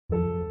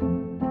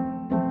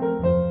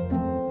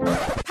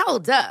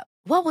Hold up.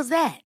 What was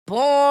that?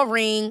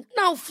 Boring.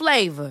 No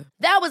flavor.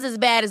 That was as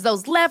bad as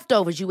those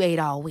leftovers you ate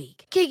all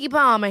week. Keke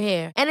Palmer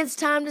here, and it's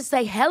time to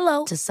say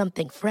hello to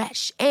something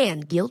fresh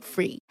and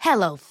guilt-free.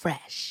 Hello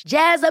Fresh.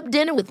 Jazz up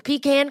dinner with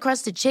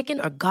pecan-crusted chicken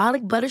or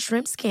garlic butter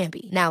shrimp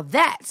scampi. Now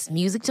that's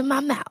music to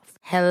my mouth.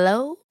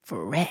 Hello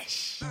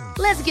Fresh.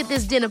 Let's get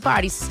this dinner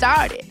party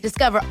started.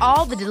 Discover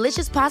all the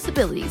delicious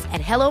possibilities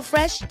at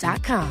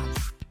hellofresh.com.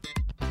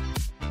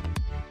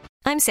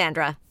 I'm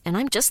Sandra, and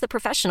I'm just the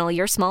professional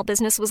your small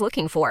business was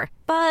looking for.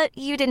 But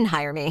you didn't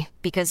hire me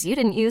because you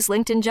didn't use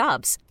LinkedIn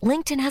Jobs.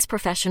 LinkedIn has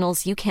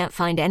professionals you can't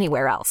find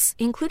anywhere else,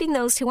 including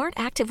those who aren't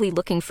actively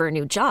looking for a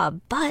new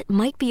job, but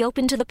might be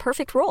open to the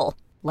perfect role,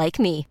 like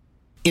me.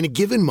 In a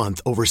given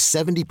month, over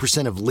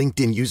 70% of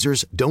LinkedIn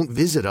users don't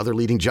visit other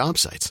leading job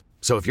sites.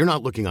 So if you're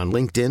not looking on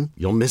LinkedIn,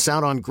 you'll miss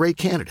out on great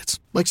candidates,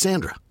 like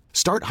Sandra.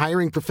 Start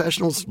hiring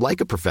professionals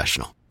like a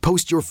professional.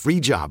 Post your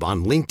free job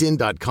on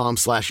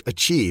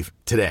linkedin.com/achieve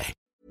today.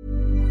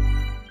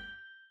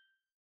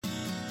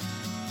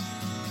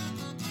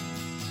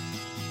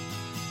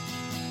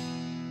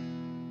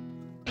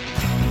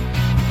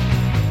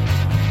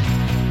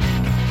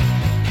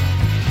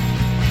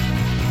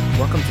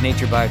 Welcome to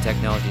Nature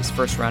Biotechnology's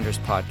First Rounders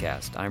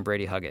podcast. I'm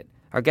Brady Huggett.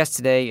 Our guest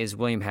today is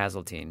William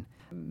Haseltine.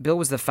 Bill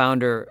was the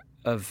founder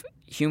of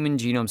Human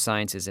Genome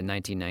Sciences in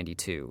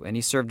 1992, and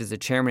he served as the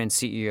chairman and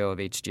CEO of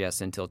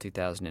HGS until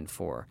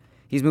 2004.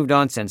 He's moved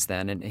on since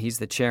then, and he's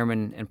the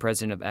chairman and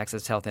president of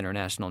Access Health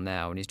International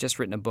now, and he's just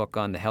written a book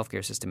on the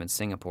healthcare system in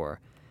Singapore.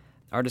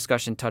 Our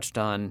discussion touched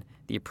on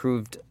the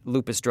approved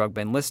lupus drug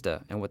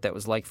Benlysta and what that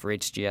was like for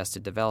HGS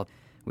to develop.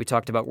 We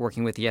talked about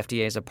working with the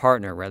FDA as a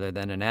partner rather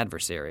than an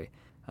adversary.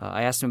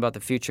 I asked him about the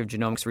future of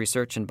genomics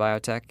research in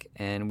biotech,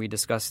 and we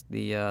discussed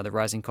the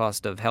rising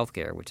cost of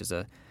healthcare, which is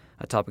a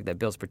topic that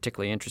Bill's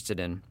particularly interested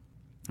in.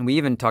 And we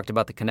even talked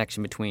about the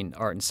connection between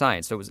art and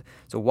science. So it's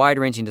a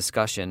wide-ranging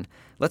discussion.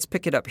 Let's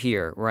pick it up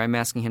here, where I'm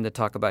asking him to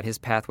talk about his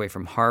pathway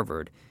from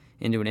Harvard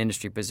into an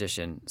industry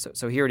position.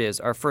 So here it is,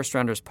 our First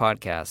Rounders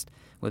podcast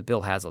with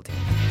Bill Haseltine.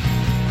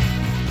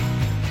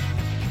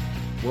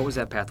 What was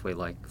that pathway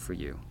like for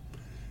you?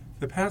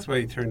 The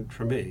pathway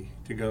for me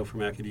to go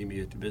from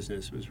academia to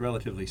business was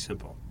relatively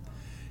simple.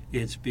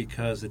 It's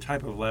because the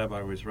type of lab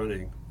I was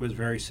running was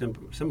very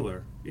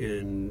similar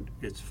in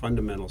its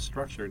fundamental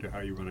structure to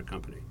how you run a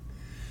company.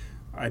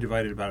 I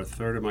divided about a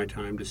third of my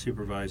time to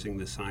supervising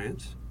the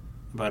science,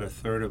 about a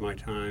third of my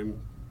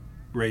time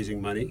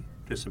raising money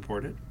to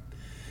support it,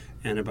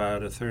 and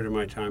about a third of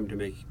my time to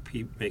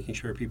making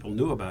sure people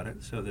knew about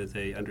it so that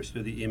they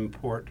understood the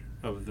import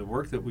of the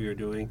work that we were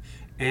doing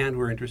and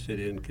were interested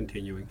in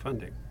continuing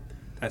funding.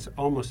 That's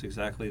almost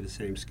exactly the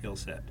same skill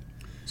set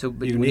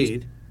you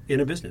need in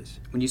a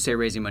business. When you say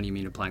raising money, you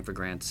mean applying for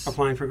grants?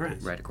 Applying for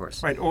grants. Right, of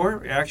course. Right,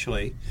 or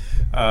actually,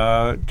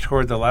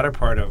 toward the latter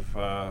part of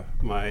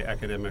my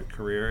academic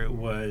career,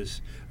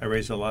 I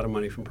raised a lot of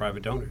money from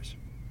private donors.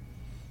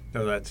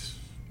 So that's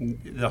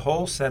the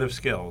whole set of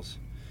skills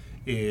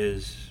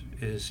is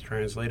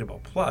translatable.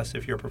 Plus,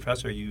 if you're a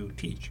professor, you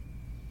teach.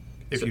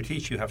 If you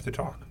teach, you have to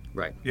talk.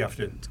 Right. You have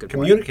to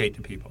communicate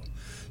to people.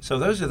 So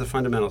those are the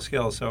fundamental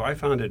skills. So I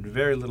found it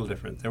very little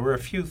different. There were a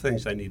few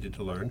things I needed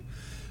to learn.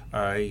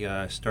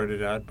 I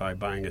started out by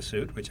buying a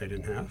suit, which I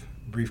didn't have,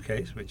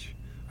 briefcase, which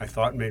I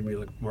thought made me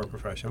look more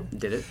professional.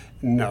 Did it?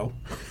 No.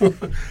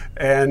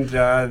 And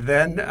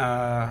then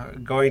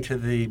going to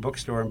the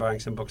bookstore and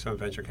buying some books on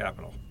venture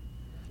capital.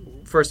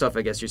 First off,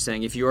 I guess you're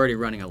saying if you're already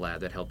running a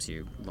lab, that helps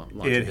you launch a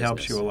business. It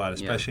helps you a lot,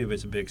 especially if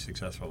it's a big,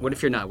 successful lab. What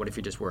if you're not? What if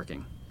you're just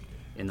working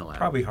in the lab?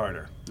 Probably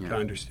harder to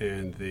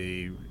understand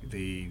the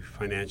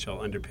financial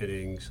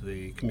underpinnings,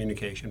 the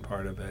communication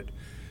part of it.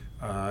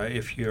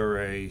 If you're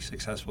a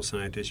successful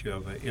scientist, you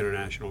have an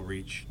international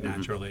reach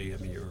naturally.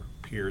 Mm-hmm. I mean, your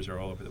peers are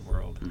all over the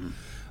world.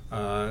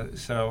 Mm-hmm.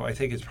 So I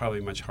think it's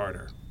probably much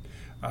harder.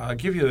 I'll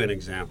give you an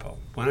example.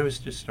 When I was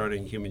just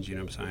starting Human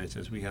Genome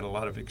Sciences, we had a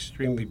lot of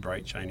extremely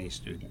bright Chinese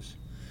students.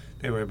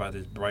 They were about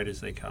as bright as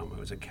they come. It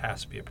was a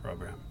CASPIA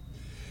program.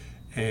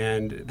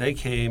 And they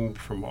came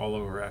from all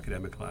over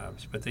academic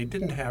labs, but they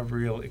didn't have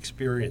real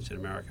experience in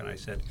America. And I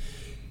said,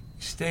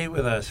 stay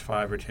with us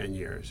 5 or 10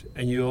 years,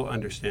 and you'll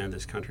understand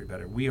this country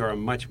better. We are a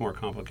much more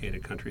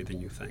complicated country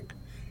than you think.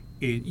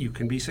 You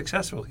can be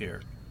successful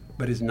here,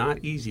 but it's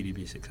not easy to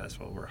be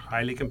successful. We're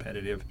highly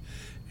competitive,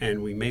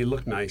 and we may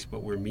look nice,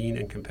 but we're mean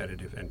and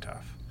competitive and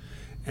tough.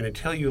 And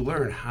until you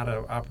learn how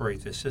to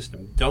operate this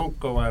system, don't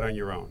go out on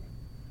your own.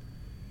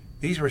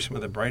 These were some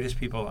of the brightest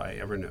people I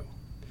ever knew.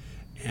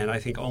 And I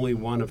think only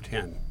 1 of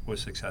 10 was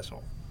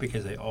successful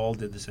because they all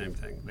did the same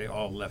thing. They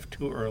all left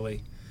too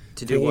early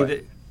to do what?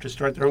 To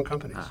start their own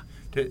companies.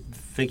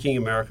 Thinking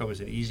America was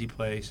an easy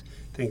place,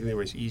 thinking there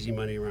was easy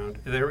money around.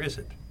 There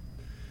isn't.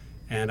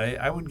 And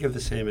I would give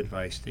the same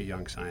advice to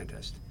young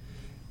scientists.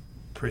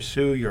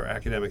 Pursue your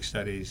academic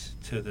studies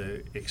to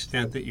the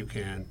extent that you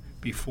can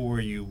before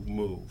you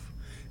move,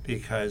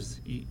 because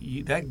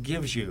that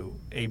gives you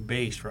a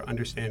base for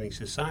understanding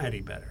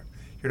society better.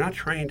 You're not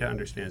trained to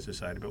understand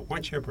society, but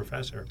once you're a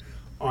professor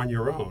on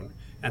your own,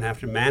 and have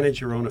to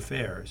manage your own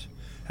affairs,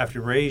 have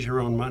to raise your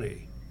own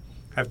money,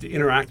 have to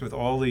interact with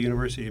all the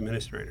university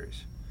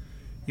administrators,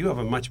 you have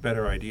a much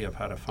better idea of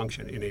how to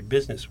function in a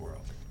business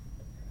world.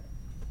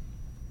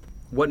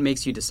 What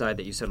makes you decide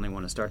that you suddenly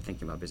want to start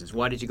thinking about business?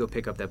 Why did you go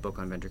pick up that book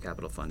on venture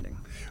capital funding?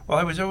 Well,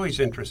 I was always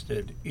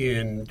interested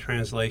in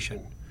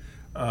translation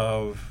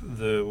of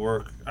the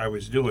work I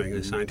was doing,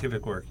 the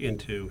scientific work,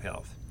 into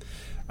health.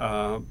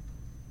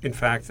 In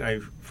fact, I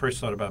first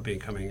thought about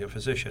becoming a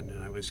physician,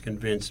 and I was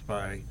convinced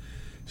by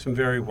some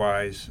very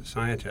wise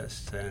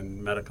scientists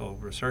and medical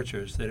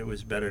researchers that it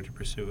was better to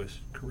pursue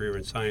a career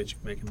in science. You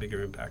can make a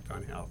bigger impact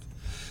on health.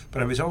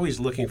 But I was always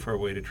looking for a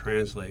way to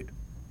translate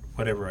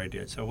whatever I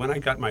did. So when I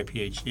got my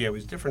PhD, I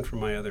was different from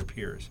my other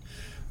peers.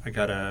 I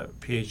got a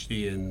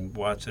PhD in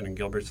Watson and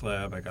Gilbert's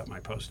lab. I got my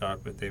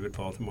postdoc with David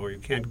Baltimore. You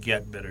can't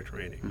get better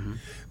training.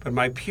 But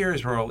my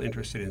peers were all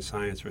interested in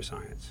science for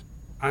science.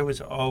 I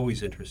was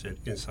always interested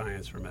in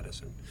science for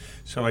medicine.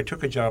 So I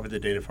took a job at the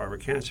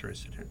Dana-Farber Cancer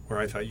Institute, where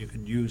I thought you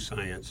could use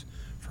science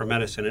for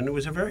medicine. And it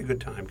was a very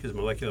good time because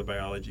molecular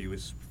biology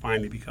was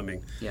finally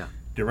becoming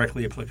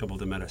directly applicable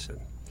to medicine.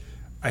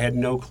 I had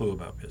no clue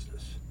about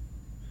business.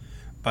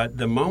 But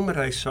the moment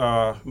I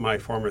saw my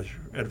former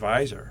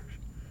advisor,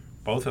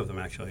 both of them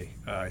actually,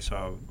 I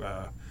saw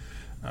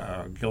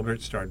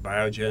Gilbert start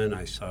Biogen,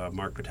 I saw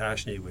Mark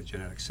Potashny with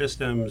Genetic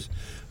Systems,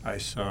 I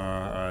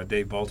saw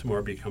Dave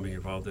Baltimore becoming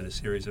involved in a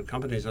series of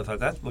companies. I thought,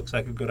 that looks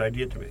like a good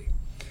idea to me.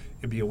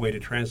 It'd be a way to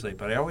translate.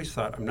 But I always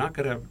thought, I'm not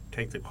going to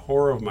take the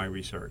core of my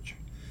research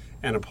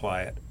and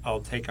apply it.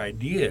 I'll take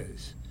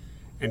ideas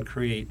and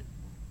create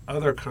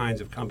other kinds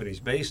of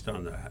companies based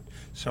on that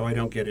so I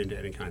don't get into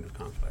any kind of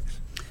conflicts.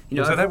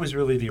 So that was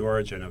really the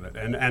origin of it.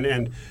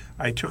 And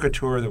I took a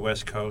tour of the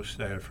West Coast.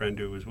 I had a friend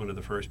who was one of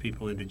the first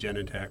people into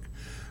Genentech.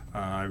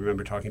 I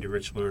remember talking to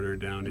Rich Lerner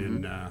down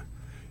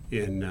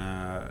in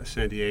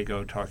San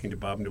Diego, talking to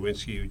Bob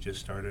Nowinski, who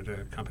just started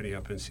a company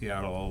up in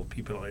Seattle, all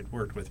people I'd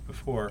worked with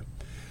before.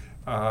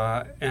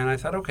 And I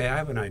thought, okay, I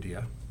have an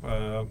idea.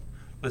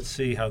 Let's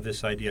see how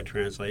this idea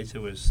translates.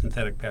 It was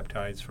synthetic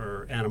peptides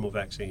for animal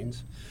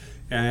vaccines.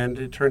 And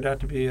it turned out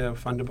to be a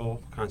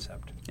fundable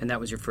concept. And that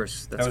was your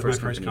first? That was my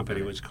first company.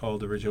 It was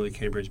called originally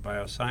Cambridge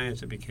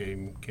Bioscience. It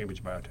became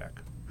Cambridge Biotech.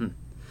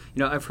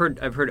 I've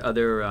heard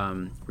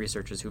other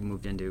researchers who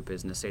moved into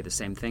business say the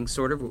same thing,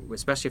 sort of,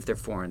 especially if they're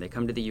foreign. They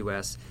come to the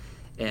U.S.,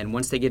 and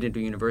once they get into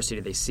university,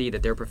 they see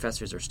that their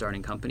professors are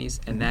starting companies,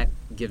 and that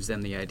gives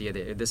them the idea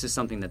that this is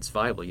something that's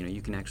viable.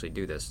 You can actually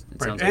do this.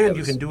 It sounds like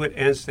you can do it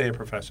and stay a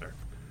professor.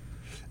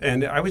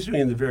 And I was doing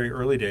it in the very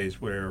early days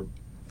where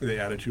the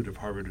attitude of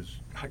Harvard was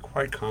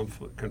quite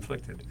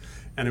conflicted.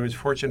 And I was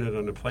fortunate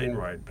on a plane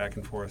ride back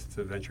and forth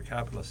to venture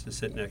capitalists to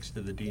sit next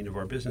to the dean of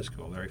our business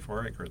school, Larry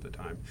Foraker at the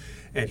time.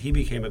 And he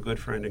became a good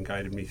friend and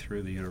guided me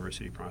through the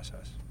university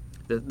process.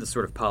 The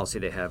sort of policy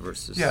they have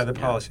versus... Yeah, the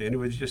policy. And it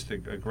was just a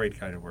great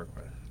guy to work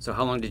with. So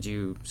how long did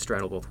you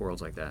straddle both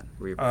worlds like that?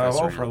 Were you a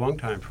professor? For a long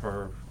time,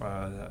 for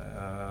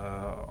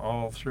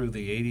all through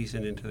the 80s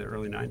and into the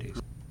early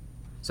 90s.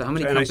 So how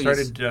many companies? And I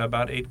started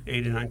about eight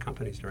to nine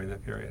companies during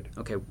that period.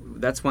 Okay,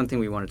 that's one thing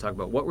we want to talk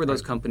about. What were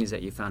those companies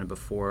that you founded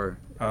before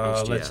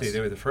HGS? Let's see.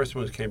 The first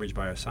one was Cambridge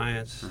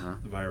Bioscience,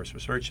 the Virus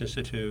Research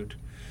Institute.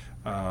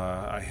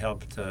 I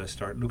helped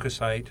start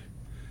Leukocyte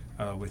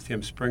with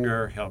Tim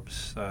Springer, helped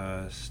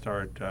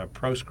start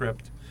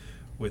Proscript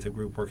with a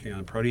group working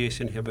on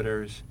protease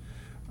inhibitors.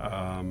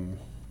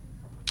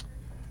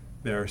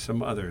 There are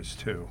some others,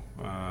 too.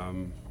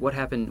 What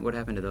happened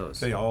to those?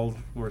 They all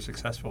were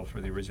successful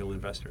for the original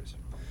investors.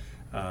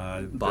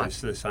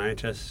 The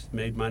scientists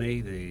made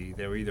money.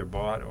 They were either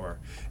bought or...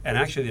 And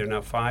actually, there are now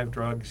 5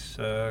 drugs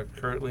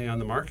currently on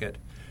the market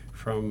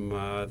from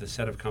the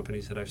set of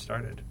companies that I've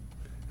started.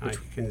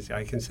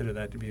 I consider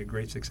that to be a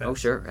great success. Oh,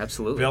 sure.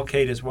 Absolutely.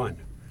 Velcade is one.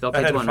 That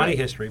had a funny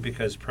history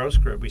because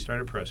Proscript, we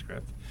started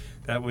Proscript.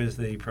 That was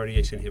the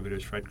protease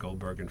inhibitors, Fred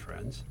Goldberg and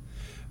friends.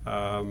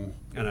 And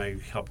I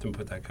helped them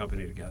put that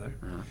company together.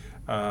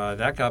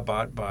 That got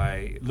bought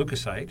by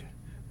Leukocyte,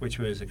 which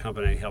was a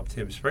company I helped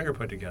Tim Springer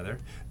put together.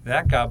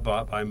 That got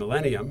bought by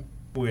Millennium,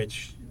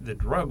 which the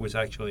drug was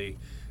actually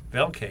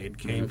Velcade,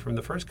 came from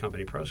the first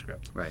company,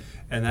 Proscript. Right.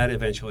 And that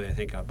eventually, I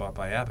think, got bought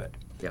by Abbott.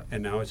 Yep.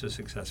 And now it's a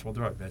successful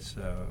drug. That's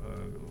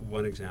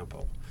one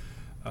example.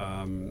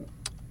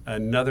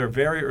 Another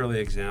very early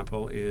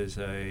example is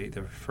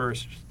the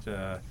first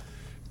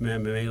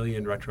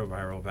mammalian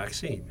retroviral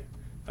vaccine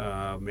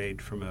made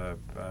from a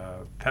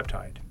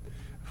peptide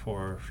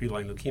for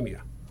feline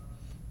leukemia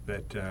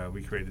that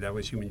we created. That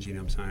was Human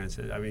Genome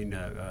Sciences.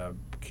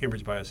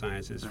 Cambridge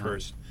Bioscience's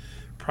first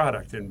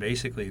product, and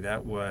basically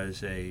that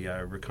was a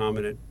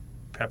recombinant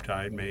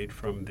peptide made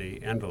from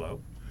the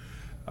envelope,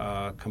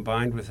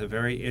 combined with a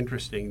very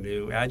interesting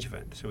new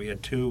adjuvant. So we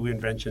had 2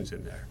 inventions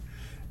in there,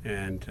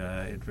 and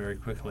it very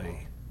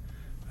quickly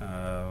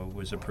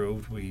was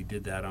approved. We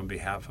did that on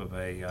behalf of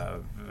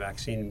a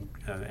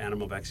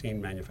animal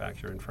vaccine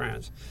manufacturer in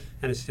France,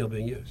 and it's still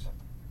being used.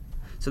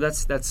 So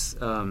that's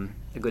a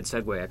good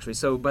segue, actually.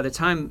 So by the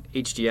time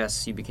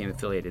HGS, you became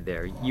affiliated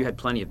there, you had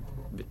plenty of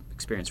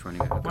experience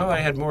running a company? Well, I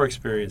had more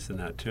experience than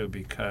that, too,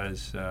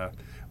 because the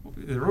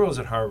rules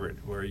at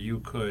Harvard were you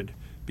could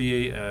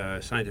be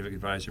a scientific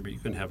advisor, but you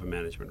couldn't have a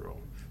management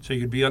role. So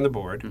you could be on the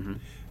board,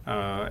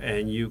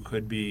 and you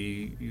could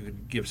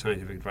give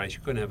scientific advice.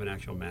 You couldn't have an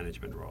actual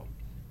management role,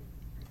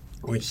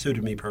 which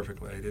suited me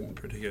perfectly. I didn't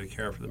particularly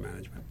care for the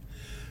management.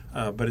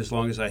 But as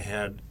long as I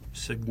had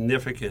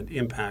significant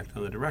impact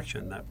on the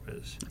direction,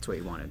 that's what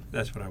you wanted.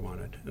 That's what I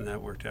wanted, and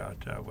that worked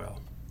out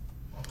well.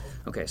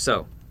 Okay,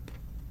 so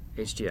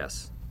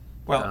HGS.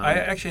 Well, I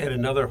actually had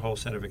another whole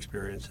set of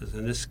experiences,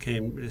 and this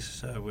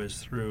was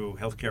through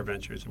Healthcare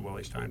Ventures and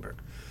Wally Steinberg.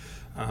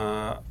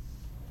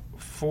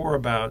 For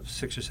about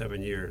 6 or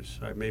 7 years,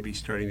 maybe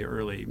starting the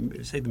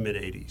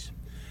mid-'80s,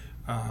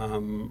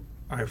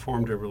 I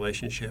formed a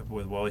relationship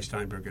with Wally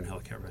Steinberg and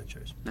Healthcare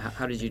Ventures. Now,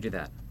 how did you do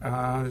that?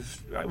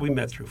 We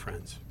met through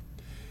friends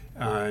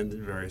and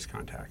various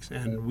contacts.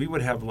 And we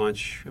would have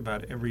lunch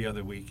about every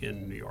other week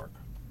in New York.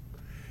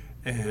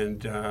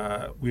 And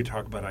we'd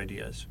talk about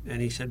ideas.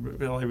 And he said,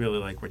 Bill, I really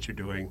like what you're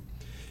doing.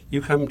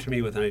 You come to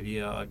me with an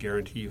idea, I'll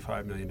guarantee you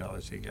 $5 million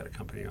to get a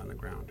company on the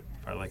ground,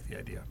 if I like the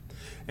idea.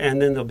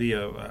 And then there'll be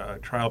a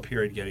trial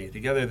period getting it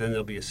together. Then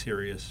there'll be a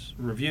serious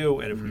review.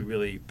 And if we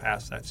really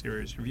pass that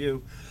serious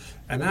review,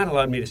 and that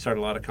allowed me to start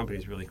a lot of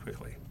companies really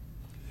quickly.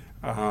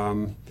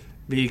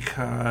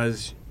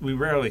 Because we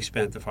rarely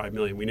spent the $5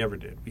 million. We never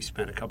did. We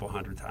spent a couple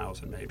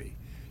 $100,000 maybe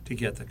to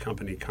get the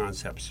company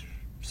concepts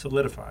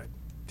solidified.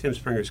 Tim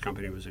Springer's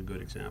company was a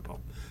good example.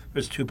 It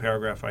was a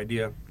 2-paragraph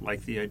idea,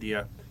 like the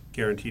idea,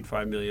 guaranteed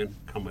 $5 million,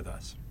 come with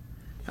us.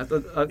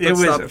 It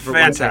was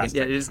fantastic.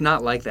 Yeah, it's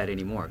not like that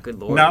anymore. Good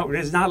Lord. No,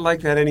 it's not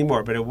like that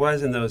anymore, but it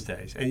was in those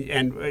days.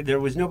 And there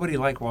was nobody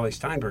like Wally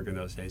Steinberg in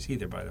those days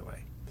either, by the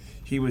way.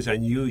 He was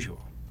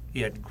unusual.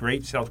 He had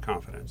great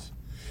self-confidence.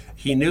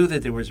 He knew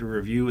that there was a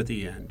review at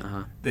the end,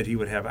 that he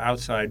would have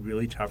outside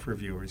really tough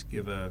reviewers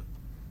give a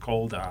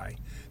cold eye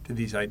to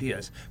these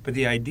ideas. But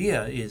the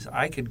idea is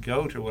I could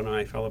go to one of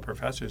my fellow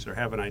professors or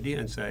have an idea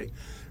and say,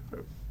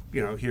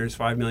 here's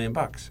 $5 million.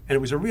 And it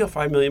was a real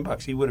 $5 million.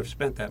 He would have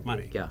spent that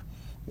money. Yeah.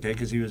 Okay,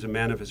 because he was a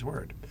man of his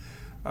word.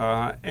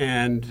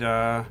 And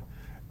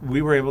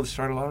we were able to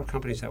start a lot of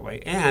companies that way.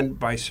 And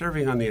by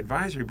serving on the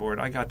advisory board,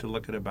 I got to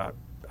look at about,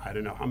 I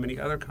don't know how many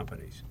other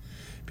companies,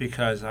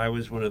 because I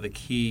was one of the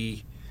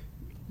key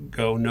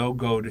go,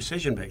 no-go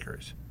decision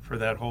makers for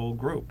that whole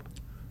group.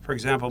 For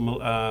example,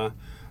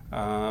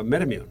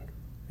 MedImmune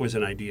was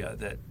an idea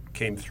that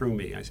came through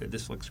me. I said,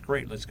 this looks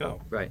great, let's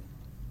go. Right.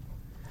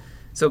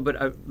 So,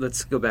 but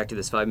let's go back to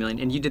this $5 million.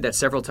 And you did that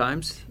several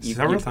times?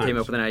 Several times. Came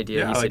up with an idea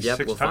yeah, and you like said, yep,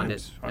 6 we'll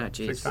times. fund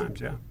it. Yeah, geez. 6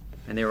 times, yeah.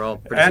 And they were all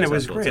pretty And it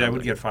was successful, great. I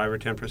would get 5 or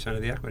 10%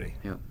 of the equity.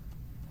 Yeah.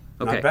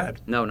 Okay. Not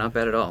bad. No, not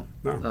bad at all.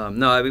 No.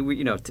 No, I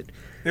mean,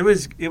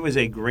 it was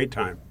a great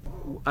time.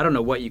 I don't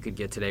know what you could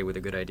get today with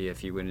a good idea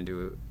if you went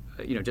into,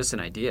 just an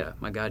idea.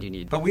 My God, you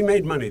need. But we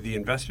made money. The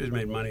investors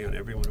made money on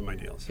every one of my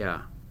deals.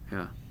 Yeah,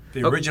 yeah.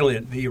 The original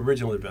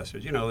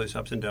investors, there's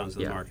ups and downs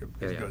in the market.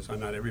 Yeah, goes on.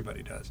 Not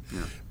everybody does.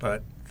 Yeah.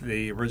 But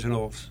the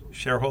original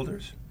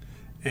shareholders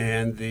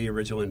and the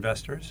original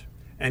investors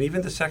and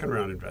even the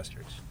second-round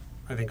investors,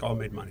 I think all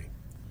made money.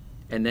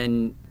 And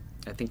then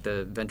I think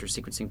the venture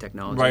sequencing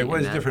technology. Right, it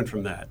was different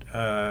from that.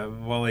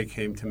 Wally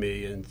came to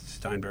me and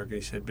Steinberg, and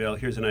he said, Bill,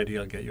 here's an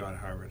idea, I'll get you out of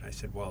Harvard. I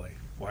said, Wally,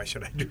 why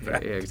should I do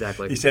that? Yeah,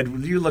 exactly. He said,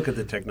 well, you look at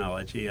the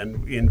technology,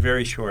 and in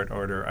very short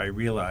order, I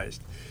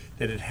realized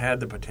that it had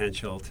the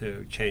potential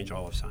to change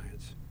all of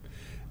science.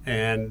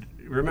 And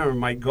remember,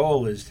 my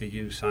goal is to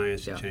use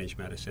science to change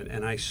medicine,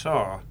 and I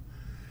saw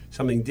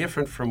something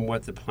different from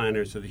what the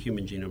planners of the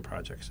Human Genome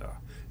Project saw.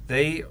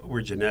 They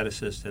were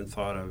geneticists and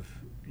thought of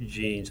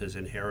genes as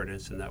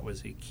inheritance, and that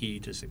was the key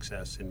to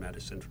success in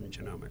medicine from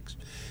genomics.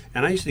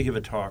 And I used to give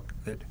a talk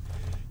that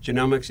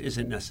genomics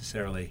isn't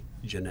necessarily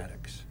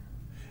genetics.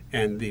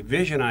 And the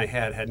vision I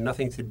had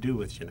nothing to do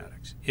with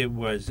genetics.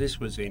 This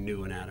was a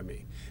new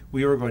anatomy.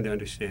 We were going to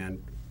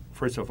understand,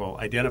 first of all,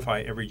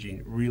 identify every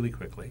gene really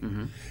quickly.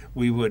 Mm-hmm.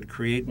 We would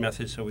create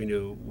methods so we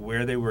knew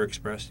where they were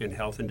expressed in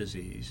health and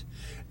disease.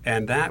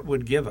 And that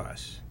would give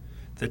us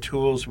the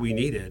tools we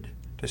needed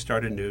to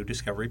start a new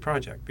discovery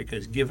project,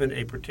 because given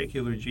a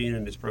particular gene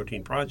in its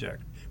protein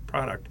product,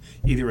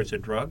 either it's a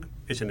drug,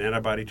 it's an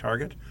antibody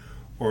target,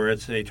 or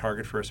it's a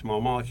target for a small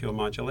molecule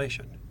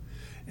modulation.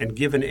 And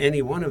given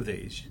any one of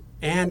these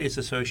and its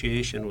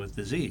association with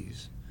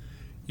disease,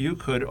 you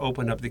could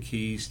open up the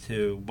keys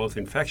to both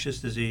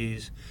infectious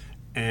disease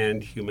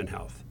and human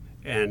health.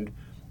 And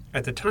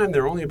at the time,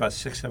 there were only about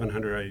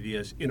 600-700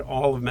 ideas in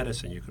all of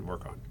medicine you could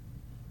work on.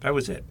 That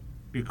was it.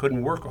 You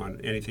couldn't work on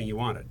anything you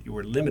wanted. You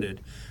were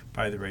limited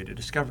by the rate of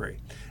discovery.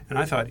 And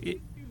I thought,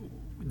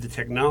 the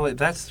technology,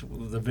 that's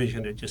the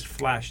vision. It just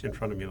flashed in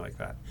front of me like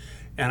that.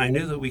 And I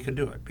knew that we could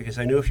do it, because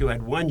I knew if you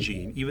had one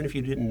gene, even if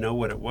you didn't know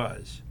what it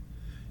was,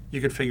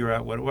 you could figure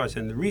out what it was.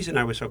 And the reason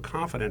I was so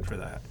confident for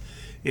that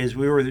is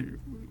we were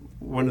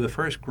one of the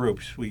first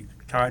groups, we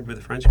tied with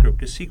the French group,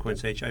 to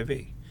sequence HIV.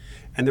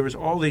 And there was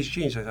all these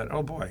genes. I thought,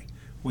 oh boy,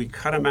 we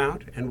cut them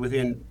out,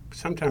 and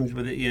sometimes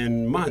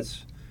within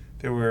months,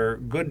 there were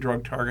good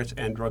drug targets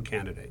and drug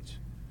candidates.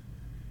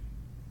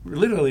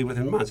 Literally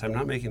within months. I'm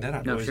not making that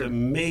up. No, it was sure. an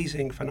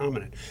amazing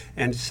phenomenon.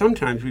 And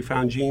sometimes we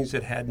found genes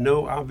that had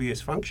no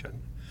obvious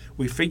function.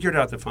 We figured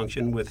out the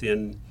function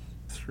within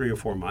 3 or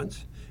 4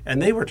 months,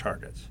 and they were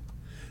targets.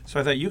 So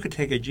I thought you could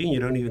take a gene, you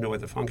don't even know what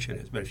the function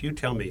is. But if you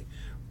tell me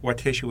what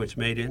tissue it's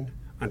made in,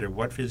 under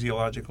what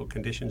physiological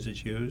conditions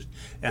it's used,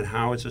 and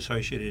how it's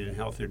associated in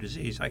health or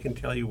disease, I can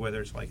tell you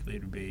whether it's likely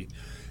to be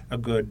a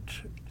good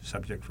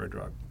subject for a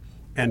drug.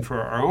 And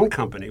for our own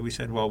company, we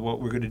said, well,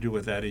 what we're going to do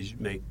with that is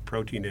make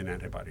protein and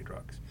antibody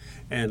drugs,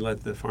 and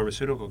let the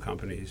pharmaceutical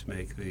companies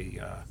make the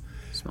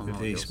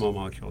small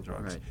molecule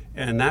drugs. Right.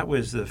 And that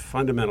was the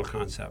fundamental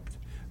concept.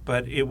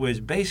 But it was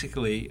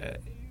basically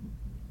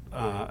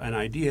an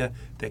idea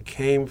that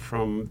came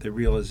from the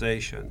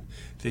realization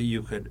that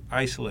you could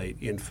isolate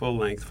in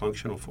full-length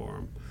functional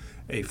form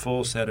a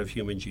full set of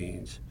human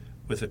genes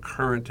with the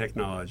current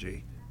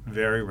technology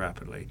very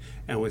rapidly.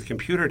 And with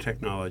computer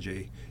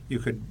technology, you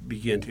could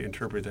begin to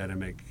interpret that and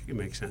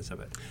make sense of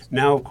it.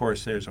 Now, of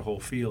course, there's a whole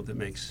field that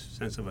makes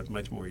sense of it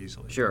much more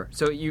easily. Sure.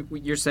 So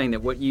you're saying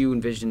that what you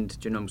envisioned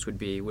genomics would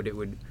be, it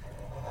would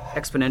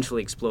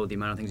exponentially explode the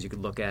amount of things you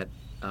could look at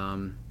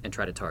and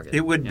try to target.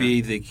 It would be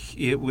the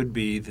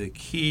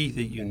key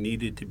that you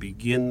needed to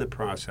begin the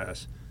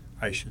process,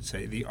 I should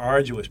say, the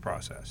arduous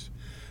process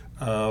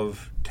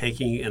of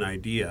taking an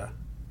idea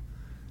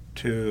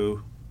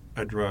to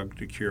a drug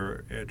to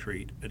cure or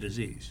treat a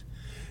disease.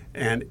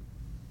 And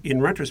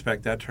in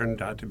retrospect, that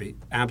turned out to be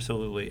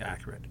absolutely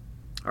accurate.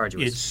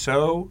 Arduous. It's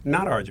so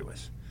not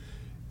arduous.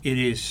 It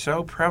is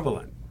so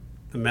prevalent,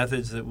 the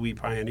methods that we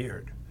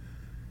pioneered,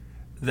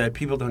 that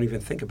people don't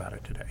even think about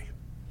it today.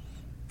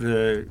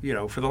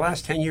 For the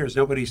last 10 years,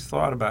 nobody's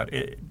thought about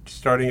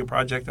starting a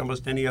project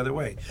almost any other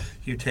way.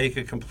 You take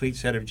a complete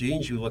set of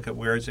genes, you look at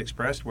where it's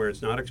expressed, where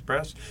it's not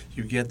expressed,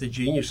 you get the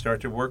gene, you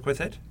start to work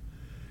with it,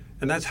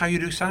 and that's how you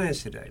do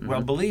science today. Mm-hmm.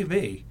 Well, believe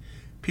me,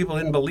 people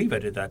didn't believe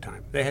it at that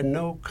time. They had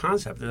no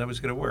concept that was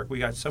going to work. We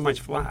got so much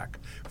flack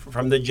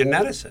from the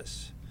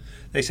geneticists.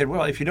 They said,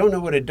 well, if you don't know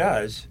what it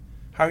does,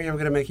 how are you ever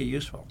going to make it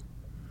useful?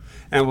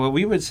 And what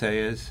we would say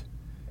is,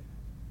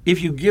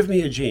 if you give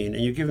me a gene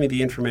and you give me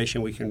the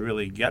information we can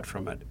really get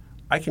from it,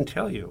 I can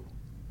tell you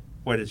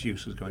what its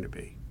use is going to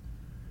be.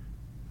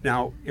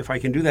 Now, if I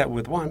can do that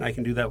with 1, I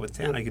can do that with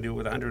 10, I can do it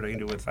with 100, I can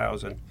do it with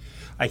 1,000.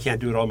 I can't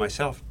do it all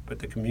myself, but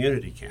the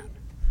community can.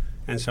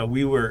 And so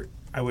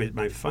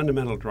my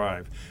fundamental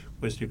drive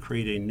was to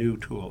create a new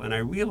tool. And I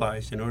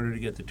realized in order to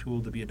get the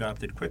tool to be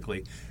adopted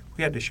quickly,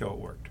 we had to show it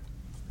worked.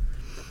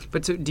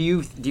 But so do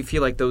you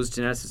feel like those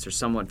geneticists are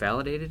somewhat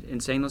validated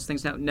in saying those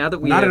things now? Now that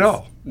we Not have, at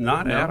all.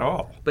 Not no? at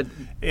all. But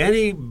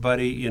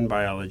anybody in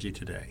biology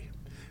today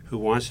who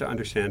wants to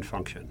understand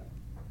function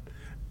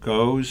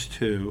goes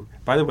to,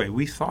 by the way,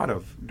 we thought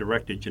of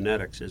directed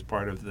genetics as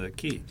part of the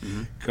key,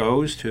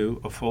 goes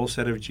to a full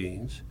set of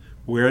genes,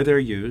 where they're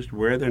used,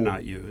 where they're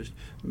not used,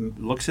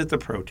 looks at the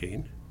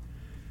protein,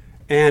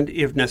 and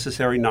if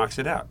necessary, knocks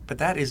it out. But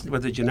that isn't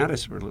what the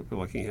geneticists were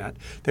looking at.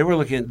 They were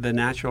looking at the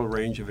natural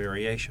range of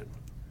variation.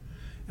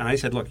 And I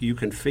said, look, you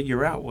can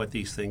figure out what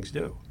these things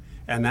do.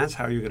 And that's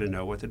how you're going to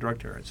know what the drug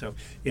target is. So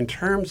in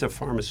terms of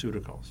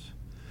pharmaceuticals,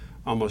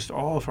 almost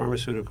all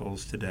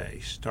pharmaceuticals today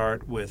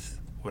start with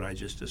what I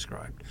just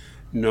described,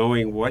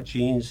 knowing what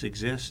genes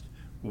exist,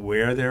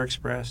 where they're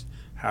expressed,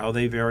 how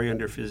they vary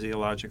under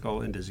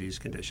physiological and disease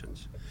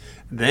conditions.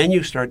 Then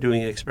you start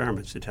doing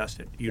experiments to test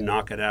it. You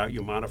knock it out,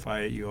 you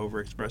modify it, you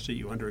overexpress it,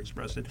 you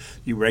underexpress it,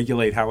 you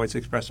regulate how it's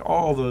expressed,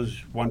 all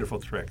those wonderful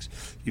tricks.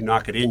 You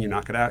knock it in, you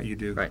knock it out, you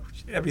do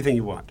everything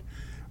you want.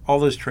 All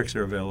those tricks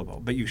are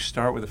available, but you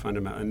start with the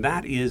fundamental, and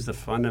that is the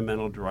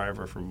fundamental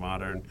driver for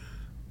modern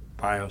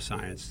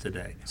bioscience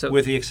today,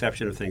 with the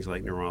exception of things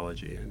like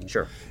neurology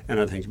and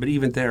other things. But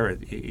even there,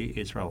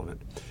 it's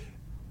relevant.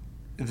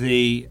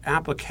 The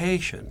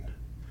application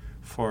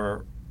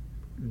for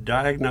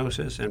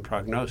diagnosis and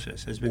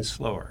prognosis has been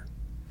slower.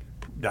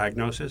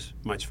 Diagnosis,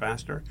 much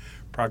faster.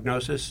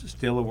 Prognosis,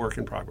 still a work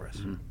in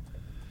progress.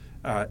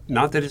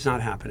 Not that it's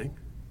not happening.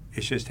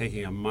 It's just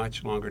taking a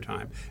much longer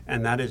time.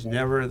 And that is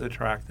never the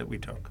track that we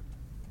took.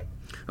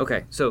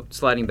 Okay, so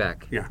sliding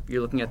back. Yeah.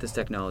 You're looking at this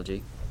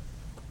technology.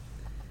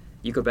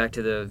 You go back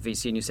to the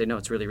VC and you say, no,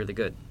 it's really, really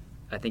good.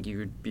 I think you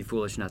would be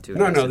foolish not to.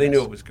 No, they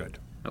knew it was good.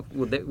 Oh,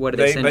 well, what did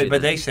they send you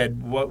But then? they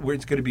said what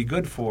it's going to be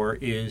good for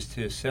is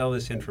to sell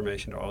this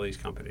information to all these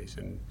companies.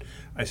 And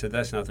I said,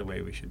 that's not the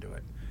way we should do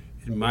it.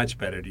 It's much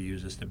better to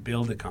use this to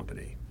build a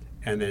company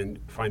and then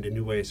find a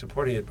new way of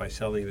supporting it by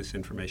selling this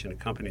information to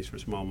companies for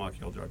small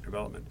molecule drug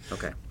development.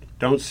 Okay.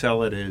 Don't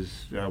sell it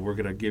as we're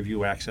going to give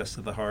you access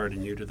to the heart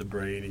and you to the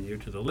brain and you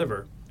to the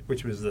liver,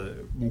 which was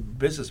the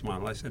business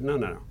model. I said,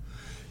 no.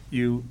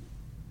 You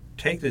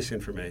take this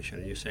information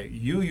and you say,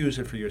 you use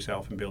it for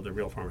yourself and build a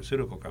real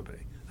pharmaceutical company.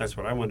 That's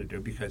what I want to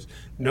do because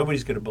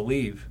nobody's going to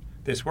believe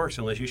this works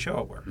unless you show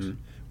it works.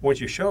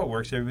 Once you show it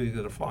works, everybody's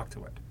going to flock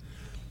to it.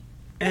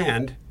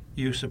 And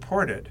you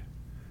support it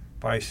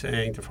by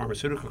saying to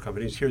pharmaceutical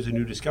companies, here's a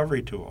new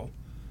discovery tool.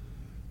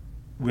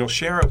 we'll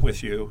share it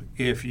with you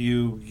if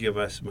you give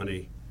us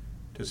money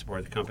to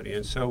support the company.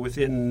 And so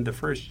within the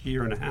first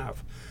year and a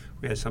half,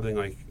 we had something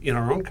like, in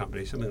our own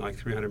company, something like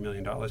 $300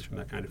 million from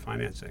that kind of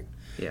financing,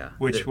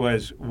 which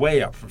was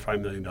way up from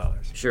 $5 million.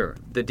 Sure.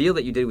 The deal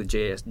that you did with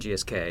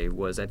GSK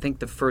was, I think,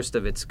 the first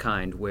of its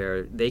kind,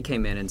 where they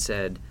came in and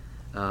said,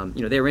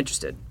 they were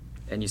interested.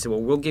 And you said,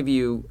 well,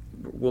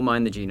 we'll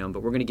mine the genome,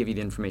 but we're going to give you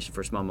the information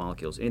for small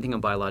molecules. Anything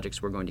on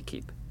biologics, we're going to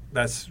keep.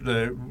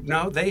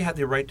 No, they had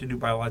the right to do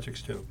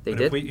biologics too. They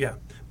did?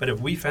 But if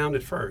we found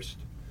it first,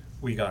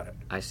 we got it.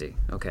 I see.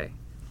 Okay.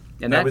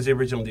 And that was the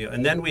original deal.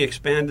 And then we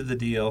expanded the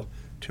deal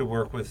to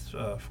work with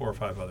 4 or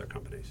 5 other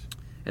companies.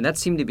 And that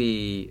seemed to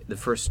be the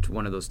first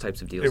one of those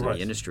types of deals in the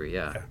industry,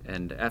 yeah.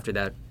 And after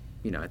that,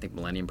 I think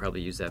Millennium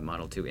probably used that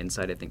model too.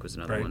 Insight, I think, was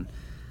another one.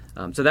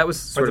 So that was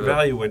sort of... But the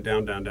value went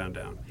down, down, down,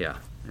 down. Yeah.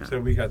 So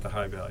we got the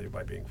high value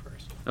by being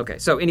first. Okay.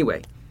 So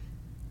anyway,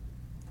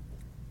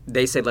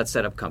 they said, let's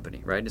set up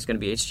company, right? It's going to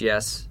be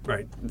HGS.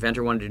 Right.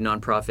 Venture wanted to do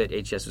nonprofit.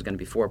 HGS was going to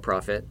be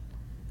for-profit.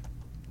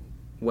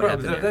 What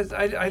happened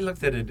there? I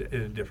looked at it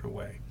in a different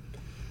way.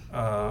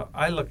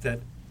 I looked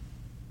at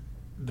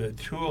the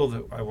tool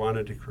that I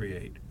wanted to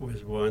create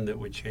was one that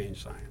would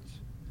change science.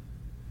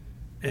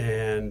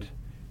 And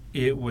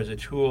it was a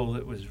tool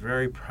that was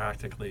very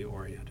practically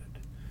oriented.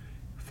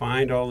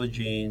 Find all the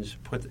genes,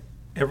 put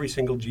every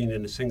single gene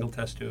in a single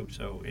test tube.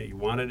 So you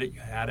wanted it,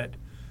 you had it.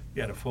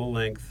 You had a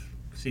full-length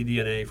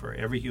cDNA for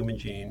every human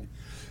gene,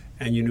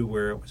 and you knew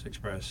where it was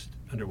expressed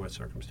under what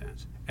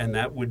circumstance. And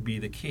that would be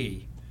the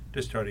key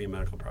to starting a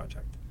medical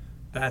project.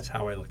 That's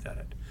how I looked at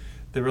it.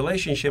 The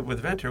relationship with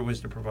Venture was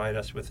to provide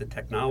us with the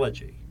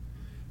technology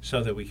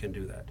so that we can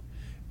do that.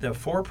 The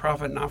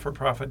for-profit,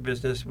 not-for-profit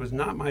business was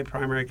not my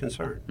primary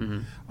concern. Mm-hmm.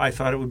 I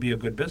thought it would be a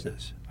good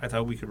business. I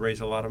thought we could raise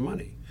a lot of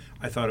money.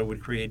 I thought it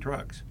would create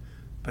drugs.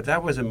 But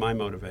that wasn't my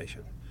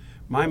motivation.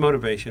 My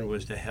motivation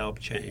was to help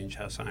change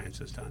how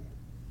science is done.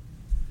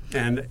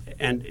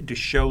 And to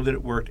show that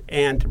it worked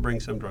and to bring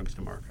some drugs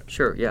to market.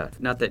 Sure, yeah.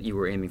 Not that you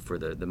were aiming for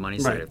the money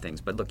side of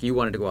things, but look, you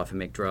wanted to go off and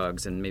make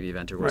drugs, and maybe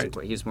Venture wasn't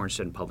quite. He was more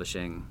interested in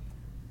publishing.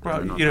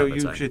 Well,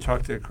 you should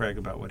talk to Craig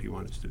about what he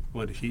wanted to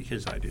do,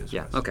 his ideas.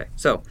 Yeah, okay.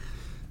 So,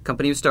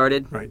 company was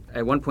started. Right.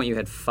 At one point you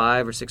had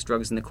 5 or 6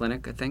 drugs in the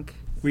clinic, I think?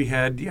 We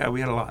had a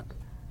lot.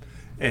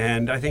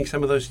 And I think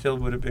some of those still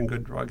would have been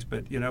good drugs,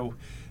 but,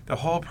 the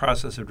whole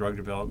process of drug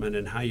development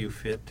and how you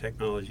fit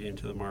technology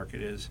into the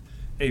market is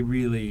a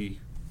really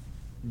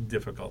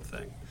difficult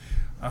thing.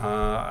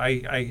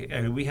 I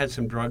mean, we had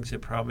some drugs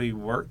that probably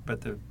worked,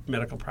 but the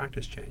medical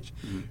practice changed.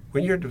 Mm-hmm.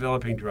 When you're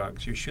developing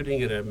drugs, you're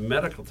shooting at a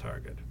medical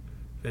target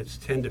that's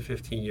 10 to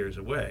 15 years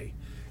away,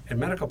 and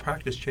medical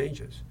practice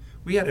changes.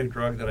 We had a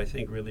drug that I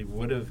think really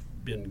would have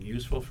been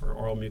useful for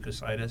oral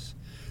mucositis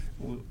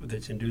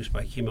that's induced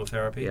by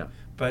chemotherapy,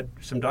 but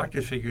some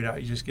doctors figured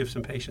out you just give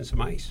some patients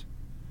some ice.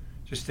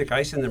 Just stick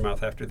ice in their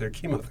mouth after their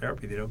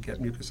chemotherapy, they don't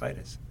get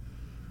mucositis.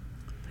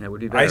 That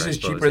would be better, ice is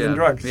cheaper than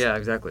drugs. Yeah,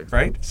 exactly.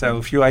 Right? So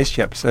a few ice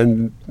chips,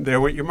 and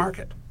they're what you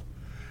market.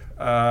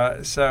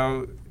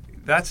 So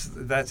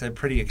that's a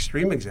pretty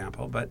extreme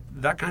example, but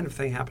that kind of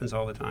thing happens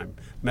all the time.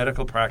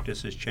 Medical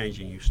practice is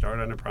changing. You start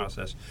on a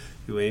process,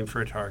 you aim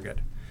for a target,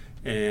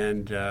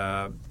 and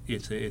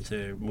it's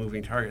a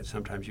moving target.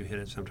 Sometimes you hit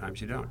it,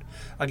 sometimes you don't.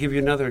 I'll give you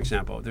another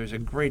example. There's a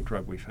great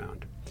drug we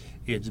found.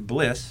 It's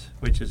Bliss,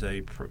 which is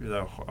a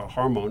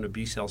hormone, a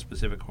B-cell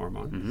specific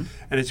hormone,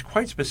 and it's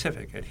quite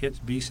specific. It hits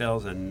B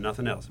cells and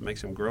nothing else. It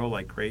makes them grow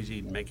like crazy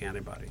and make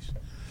antibodies.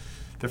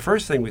 The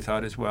first thing we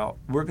thought is, well,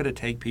 we're going to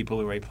take people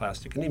who are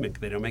aplastic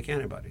anemic. They don't make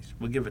antibodies.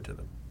 We'll give it to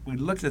them. We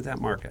looked at that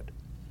market.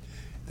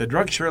 The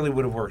drug surely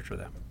would have worked for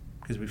them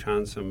because we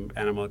found some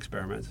animal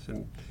experiments,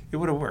 and it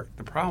would have worked.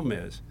 The problem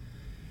is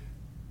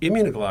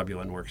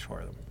immunoglobulin works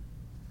for them.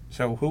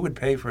 So who would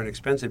pay for an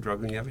expensive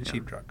drug when you have a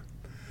cheap drug?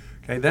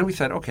 Okay, then we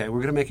said, okay, we're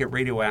going to make it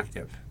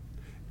radioactive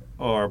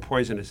or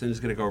poisonous, and it's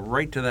going to go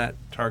right to that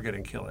target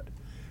and kill it.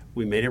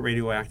 We made it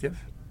radioactive.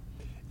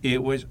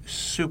 It was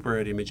super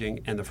at imaging,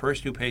 and the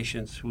first 2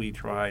 patients we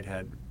tried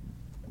had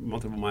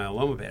multiple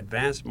myeloma,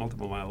 advanced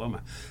multiple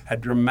myeloma,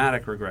 had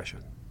dramatic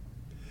regression.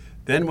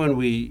 Then when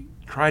we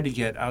tried to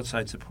get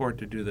outside support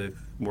to do the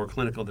more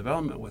clinical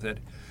development with it,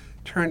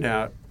 turned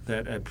out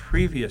that a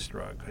previous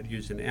drug had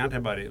used an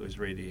antibody that was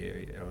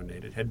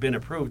radionated, had been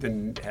approved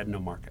and had no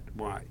market.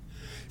 Why?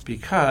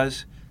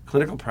 Because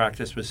clinical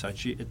practice was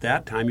such, at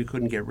that time you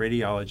couldn't get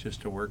radiologists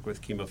to work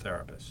with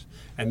chemotherapists.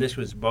 And this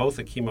was both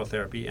a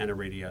chemotherapy and a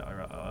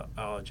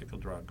radiological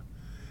drug.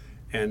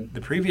 And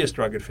the previous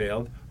drug had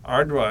failed.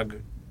 Our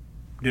drug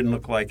didn't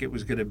look like it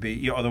was going to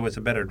be, although it's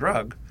a better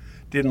drug,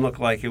 didn't look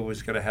like it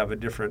was going to have a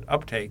different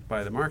uptake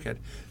by the market.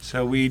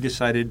 So we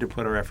decided to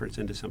put our efforts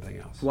into something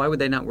else. Why would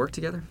they not work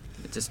together?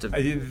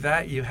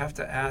 That you have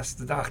to ask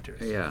the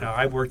doctors. Yeah. Now,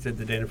 I've worked at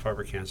the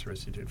Dana-Farber Cancer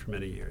Institute for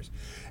many years.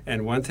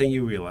 And one thing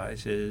you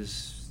realize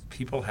is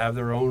people have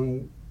their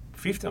own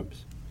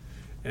fiefdoms.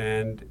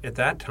 And at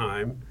that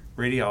time,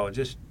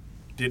 radiologists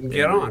didn't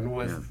get on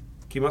with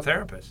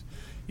chemotherapists.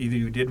 Either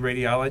you did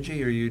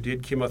radiology or you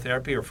did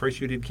chemotherapy, or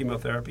first you did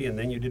chemotherapy and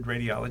then you did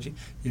radiology.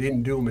 You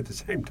didn't do them at the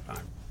same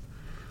time.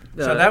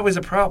 So that was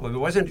a problem. It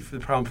wasn't the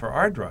problem for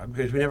our drug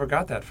because we never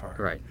got that far.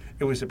 Right.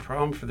 It was a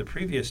problem for the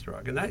previous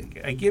drug. And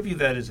I give you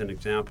that as an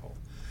example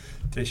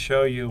to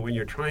show you when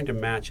you're trying to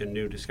match a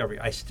new discovery.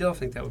 I still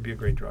think that would be a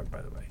great drug,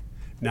 by the way.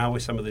 Now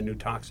with some of the new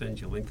toxins,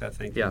 you link that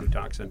thing to a new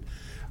toxin.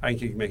 I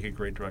think you can make a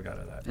great drug out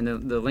of that.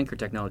 And the linker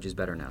technology is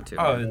better now, too.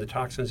 Oh, and the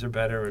toxins are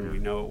better, and we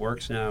know it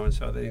works now, and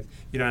so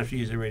you don't have to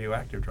use a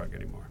radioactive drug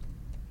anymore.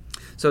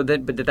 So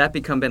but did that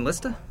become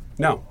Benlysta?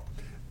 No.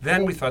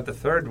 Then we thought the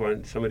third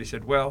one, somebody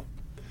said, well,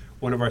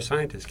 one of our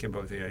scientists came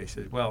up with the idea. He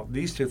said, well,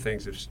 these two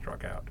things have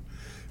struck out.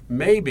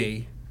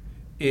 Maybe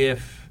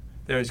if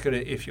you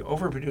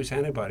overproduce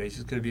antibodies,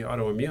 it's going to be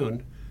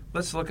autoimmune.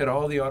 Let's look at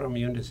all the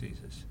autoimmune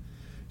diseases.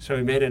 So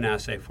we made an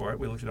assay for it.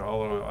 We looked at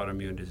all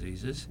autoimmune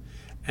diseases.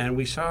 And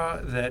we saw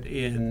that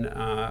in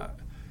about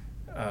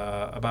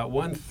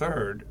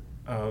 1/3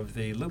 of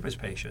the lupus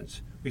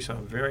patients, we saw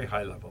very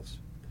high levels.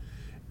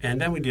 And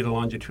then we did a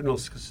longitudinal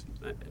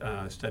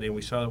study, and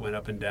we saw it went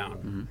up and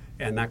down.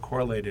 And that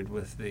correlated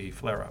with the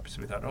flare-ups.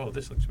 We thought, oh,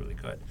 this looks really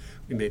good.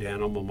 We made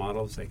animal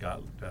models. They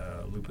got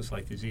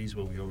lupus-like disease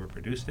when we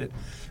overproduced it.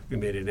 We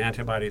made an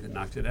antibody that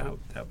knocked it out.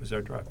 That was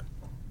our drug.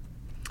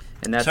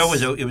 And that's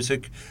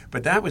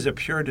but that was a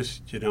pure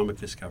genomic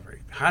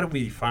discovery. How did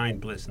we find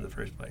Bliss in the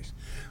first place?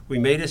 We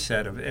made a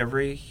set of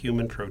every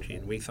human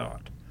protein we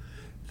thought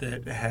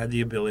that had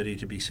the ability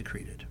to be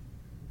secreted.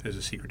 There's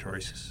a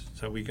secretory,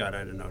 so we got,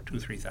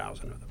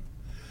 2,000-3,000 of them.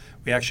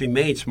 We actually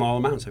made small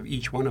amounts of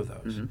each one of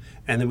those,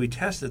 and then we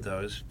tested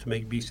those to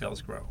make B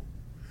cells grow.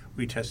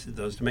 We tested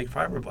those to make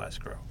fibroblasts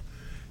grow,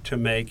 to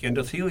make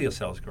endothelial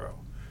cells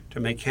grow,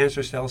 to make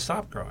cancer cells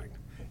stop growing.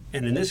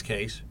 And in this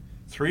case,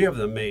 3 of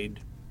them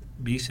made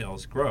B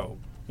cells grow,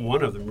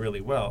 one of them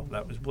really well.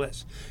 That was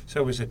Bliss.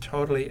 So it was a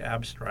totally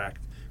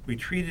abstract. We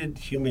treated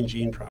human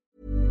gene problems.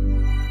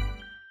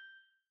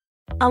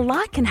 A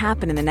lot can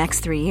happen in the next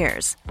 3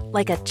 years.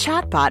 Like a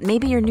chatbot may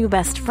be your new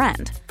best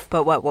friend.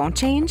 But what won't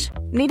change?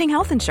 Needing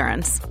health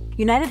insurance.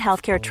 United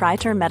Healthcare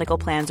Tri-Term Medical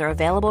Plans are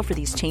available for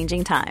these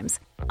changing times.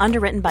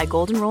 Underwritten by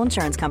Golden Rule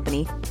Insurance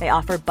Company, they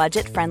offer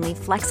budget-friendly,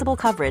 flexible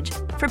coverage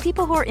for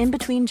people who are in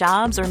between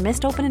jobs or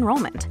missed open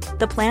enrollment.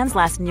 The plans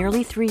last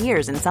nearly 3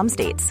 years in some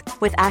states,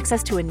 with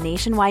access to a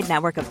nationwide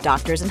network of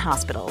doctors and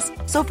hospitals.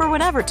 So for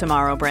whatever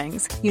tomorrow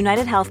brings,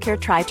 United Healthcare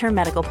Tri-Term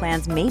Medical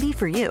Plans may be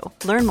for you.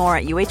 Learn more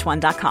at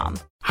uh1.com.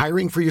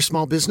 Hiring for your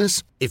small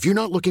business? If you're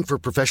not looking for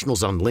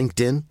professionals on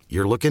LinkedIn,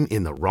 you're looking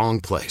in the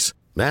wrong place.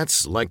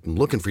 That's like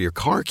looking for your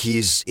car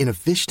keys in a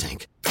fish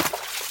tank.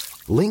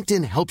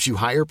 LinkedIn helps you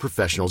hire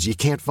professionals you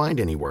can't find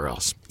anywhere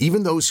else,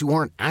 even those who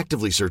aren't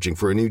actively searching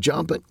for a new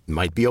job but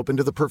might be open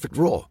to the perfect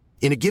role.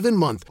 In a given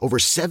month, over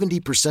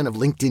 70% of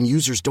LinkedIn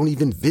users don't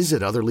even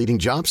visit other leading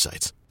job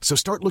sites. So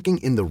start looking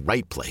in the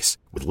right place.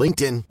 With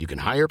LinkedIn, you can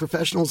hire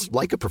professionals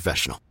like a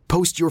professional.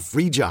 Post your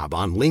free job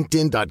on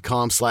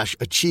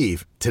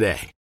linkedin.com/achieve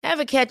today.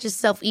 Ever catch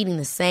yourself eating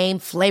the same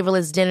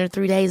flavorless dinner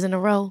 3 days in a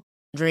row?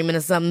 Dreaming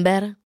of something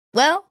better?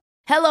 Well,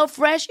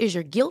 HelloFresh is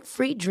your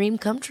guilt-free dream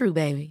come true,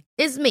 baby.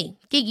 It's me,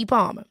 Keke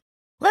Palmer.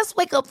 Let's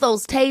wake up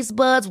those taste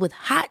buds with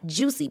hot,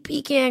 juicy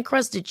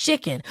pecan-crusted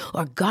chicken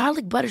or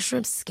garlic butter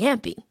shrimp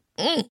scampi.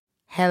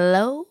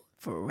 Hello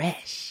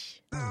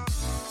Fresh.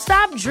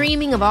 Stop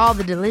dreaming of all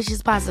the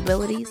delicious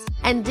possibilities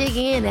and dig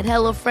in at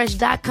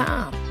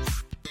HelloFresh.com.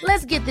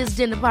 Let's get this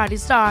dinner party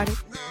started.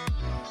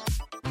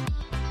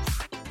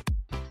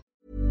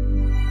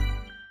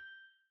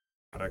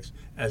 Products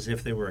as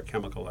if they were a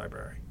chemical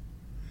library.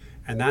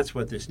 And that's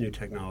what this new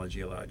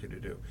technology allowed you to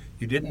do.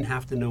 You didn't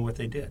have to know what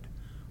they did.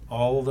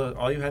 All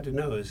you had to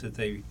know is that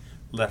they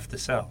left the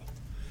cell.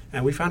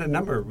 And we found a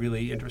number of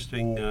really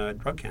interesting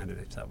drug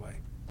candidates that way.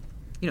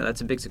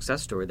 That's a big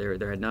success story.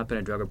 There had not been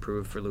a drug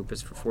approved for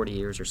lupus for 40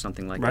 years or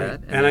something like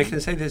that. And I can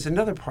say there's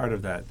another part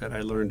of that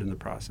I learned in the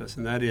process,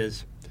 and that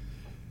is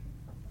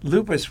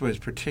lupus was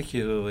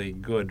particularly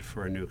good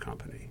for a new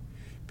company.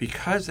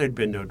 Because there'd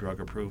been no drug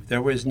approved,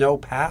 there was no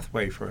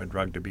pathway for a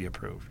drug to be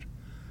approved.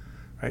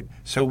 Right?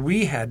 So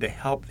we had to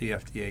help the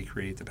FDA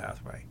create the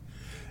pathway.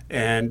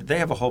 And they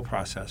have a whole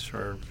process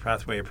for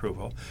pathway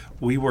approval.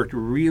 We worked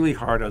really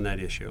hard on that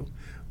issue.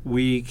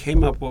 We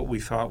came up with what we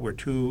thought were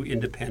 2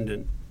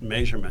 independent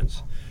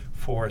measurements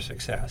for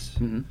success.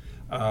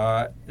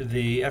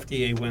 The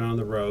FDA went on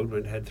the road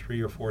and had 3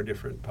 or 4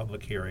 different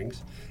public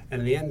hearings,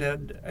 and in the end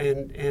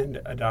and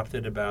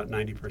adopted about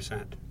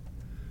 90%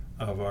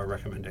 of our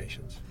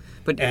recommendations.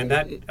 And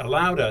that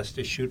allowed us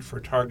to shoot for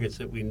targets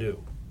that we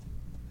knew.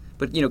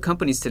 But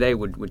companies today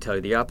would tell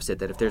you the opposite,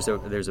 that if there's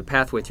a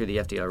pathway through the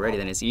FDA already,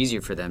 then it's easier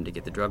for them to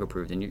get the drug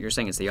approved. And you're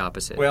saying it's the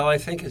opposite. Well, I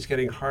think it's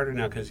getting harder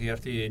now because the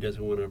FDA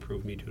doesn't want to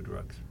approve Me Too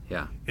drugs.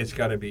 Yeah. It's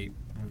got to be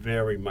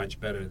very much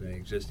better than the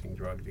existing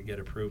drug to get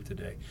approved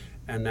today.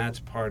 And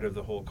that's part of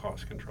the whole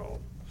cost control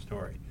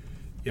story.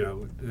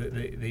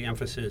 The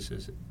emphasis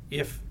is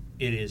if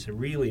it is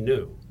really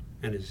new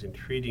and is in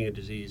treating a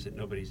disease that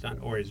nobody's done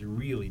or is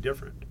really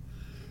different,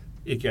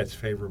 it gets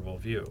favorable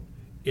view.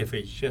 if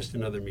it's just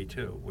another Me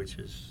Too, which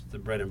is the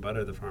bread and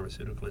butter of the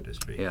pharmaceutical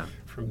industry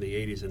from the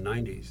 80s and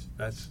 90s,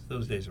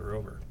 those days are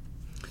over.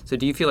 So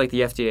do you feel like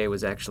the FDA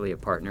was actually a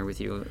partner with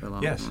you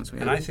along Yes, those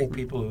ways? and I think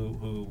people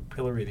who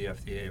pillory the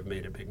FDA have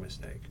made a big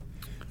mistake.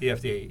 The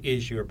FDA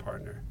is your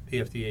partner.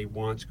 The FDA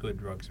wants good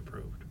drugs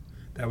approved.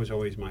 That was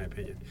always my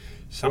opinion.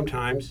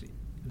 Sometimes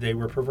they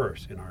were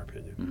perverse, in our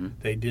opinion. Mm-hmm.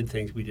 They did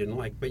things we didn't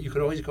like, but you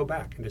could always go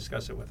back and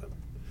discuss it with them.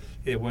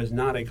 It was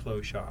not a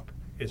closed shop.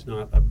 It's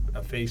not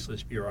a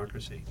faceless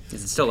bureaucracy.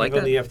 Is it still like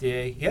People that? in the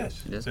FDA,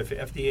 yes. It is? The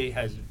FDA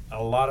has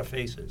a lot of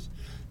faces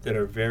that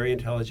are very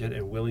intelligent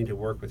and willing to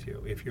work with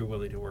you if you're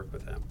willing to work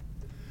with them.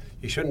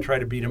 You shouldn't try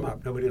to beat them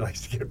up. Nobody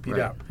likes to get beat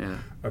up. Yeah.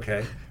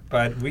 Okay?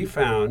 But we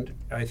found,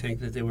 I think,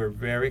 that they were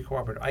very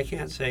cooperative. I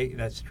can't say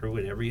that's true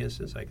in every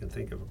instance. I can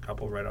think of a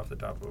couple right off the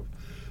top of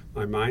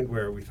my mind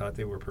where we thought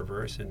they were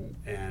perverse,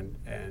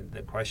 and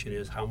the question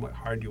is, how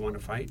hard do you want to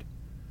fight?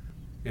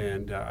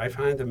 And I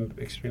find them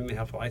extremely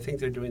helpful. I think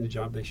they're doing the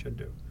job they should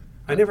do.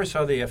 I never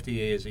saw the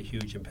FDA as a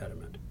huge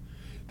impediment.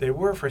 There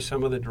were for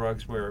some of the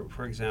drugs where,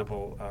 for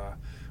example,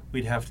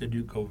 we'd have to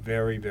go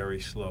very, very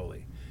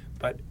slowly.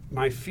 But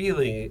my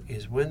feeling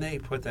is when they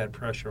put that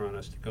pressure on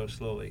us to go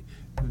slowly,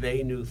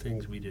 they knew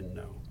things we didn't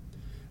know.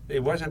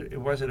 It wasn't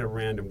a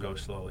random go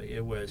slowly.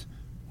 It was,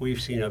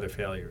 we've seen other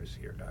failures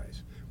here,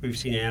 guys. We've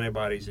seen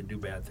antibodies that do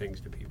bad things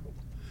to people.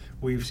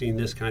 We've seen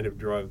this kind of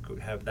drug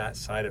have that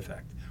side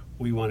effect.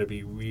 We want to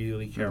be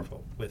really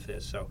careful with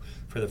this. So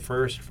for the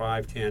first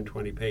 5, 10,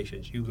 20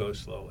 patients, you go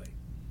slowly.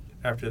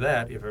 After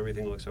that, if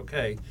everything looks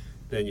okay,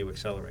 then you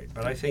accelerate.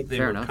 But I think they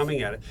were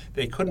coming at it.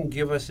 They couldn't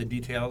give us the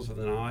details of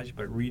the knowledge,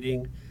 but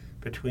reading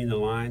between the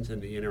lines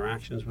and the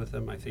interactions with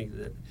them, I think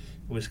that it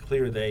was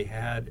clear they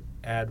had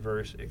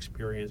adverse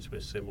experience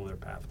with similar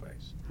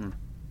pathways.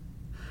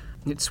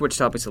 Let's switch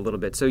topics a little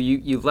bit. So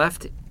you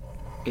left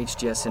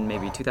HGS in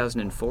maybe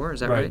 2004, is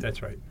that right? Right,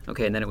 that's right.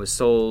 Okay, and then it was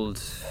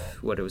sold,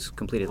 it was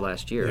completed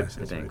last year, yes,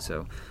 I think. Right.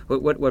 So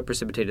what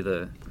precipitated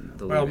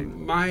the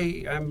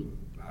leaving?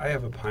 I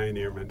have a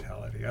pioneer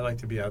mentality. I like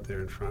to be out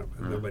there in front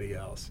with nobody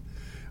else.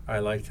 I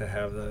like to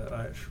have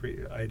the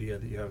free idea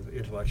that you have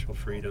intellectual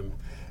freedom,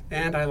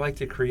 and I like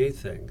to create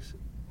things.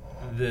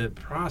 The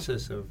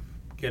process of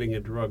getting a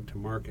drug to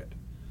market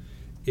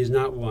is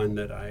not one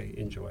that I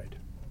enjoyed.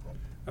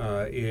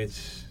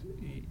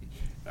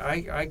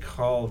 I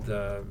called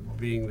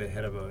being the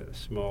head of a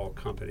small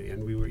company,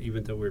 and we were,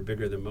 even though we're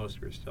bigger than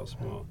most, we're still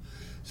small.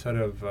 Sort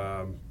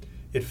of,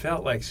 it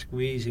felt like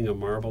squeezing a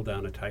marble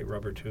down a tight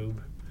rubber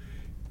tube.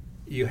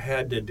 You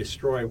had to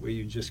destroy what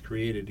you just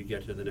created to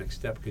get to the next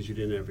step because you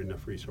didn't have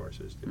enough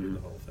resources to do the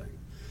whole thing.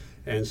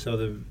 And so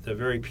the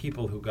very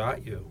people who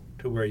got you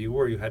to where you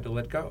were, you had to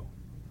let go.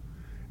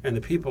 And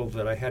the people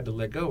that I had to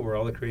let go were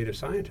all the creative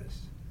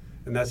scientists.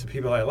 And that's the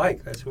people I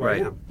like. That's who I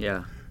am.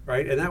 Yeah.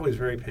 Right? And that was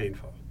very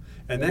painful.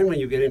 And then when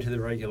you get into the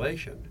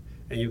regulation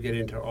and you get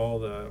into all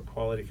the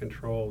quality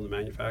control and the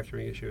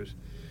manufacturing issues,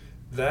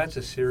 that's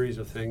a series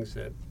of things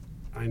that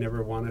I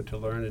never wanted to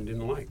learn and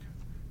didn't like.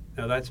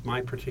 Now, that's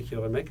my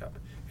particular makeup.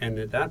 And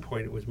at that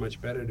point, it was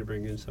much better to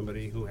bring in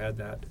somebody who had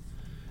that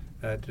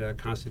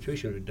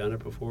constitution, who'd done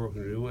it before,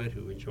 who knew it,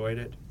 who enjoyed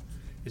it.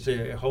 It's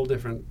a whole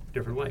different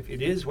life.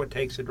 It is what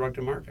takes a drug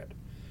to market.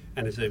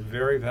 And it's a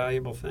very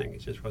valuable thing.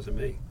 It just wasn't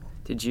me.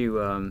 Did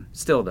you,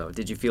 still though,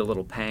 did you feel a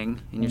little pang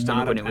in your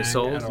stomach when it was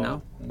sold?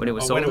 No? When it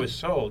was sold? When it was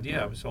sold,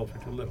 yeah, it was sold for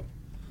too little.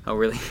 Oh,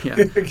 really? Yeah.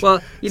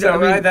 Well, you know,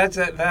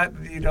 so that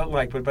you don't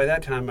like. But by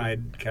that time,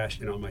 I'd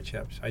cashed in all my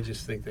chips. I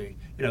just think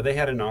they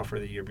had an offer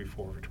the year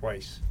before for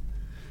twice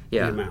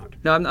the amount.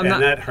 No, I'm and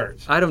not. That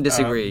hurts. I don't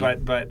disagree.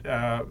 But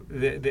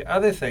the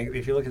other thing,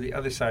 if you look at the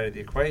other side of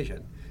the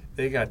equation,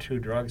 they got 2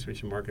 drugs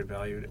which are market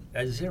valued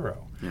at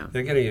 0. Yeah.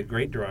 They're getting a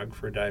great drug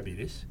for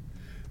diabetes.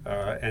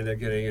 And they're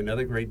getting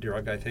another great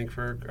drug, I think,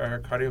 for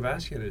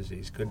cardiovascular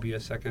disease. Could be a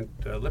second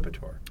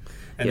Lipitor.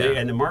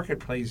 And the market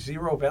plays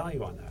 0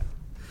 value on that.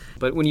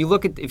 But when you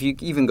look at, if you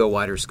even go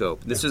wider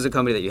scope, this was a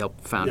company that you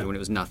helped found when it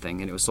was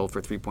nothing, and it was sold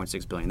for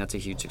 $3.6 billion. That's a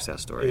huge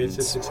success story. It's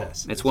a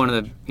success. It's one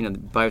of the, the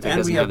biotech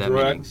doesn't have that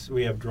many.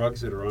 We have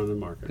drugs that are on the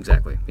market.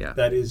 Exactly, yeah.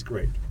 That is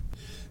great.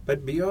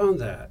 But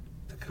beyond that,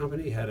 the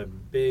company had a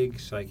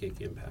big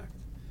psychic impact.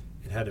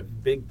 It had a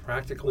big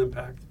practical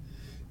impact.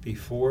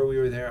 Before we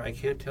were there, I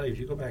can't tell you, if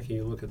you go back and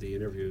you look at the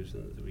interviews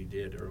that we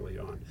did early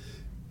on,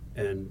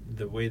 and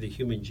the way the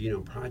Human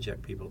Genome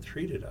Project people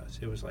treated us,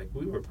 it was like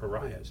we were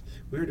pariahs.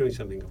 We were doing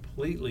something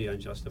completely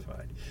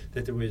unjustified,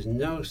 that there was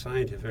no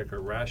scientific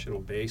or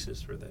rational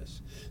basis for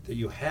this, that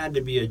you had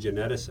to be a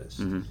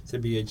geneticist to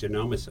be a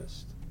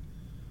genomicist.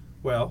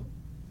 Well,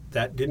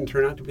 that didn't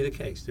turn out to be the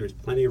case. There was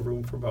plenty of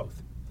room for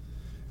both.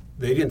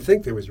 They didn't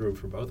think there was room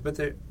for both, but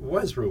there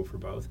was room for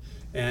both.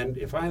 And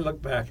if I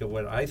look back at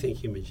what I think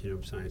Human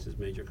Genome Science's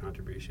major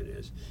contribution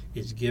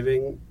is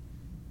giving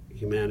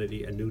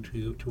humanity a new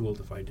tool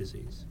to fight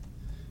disease.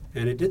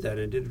 And it did that,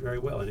 and it did very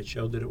well, and it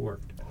showed that it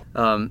worked.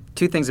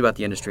 2 things about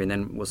the industry, and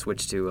then we'll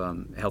switch to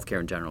healthcare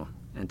in general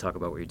and talk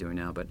about what you're doing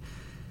now. But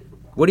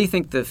what do you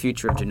think the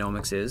future of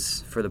genomics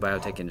is for the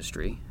biotech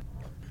industry?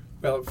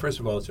 Well, first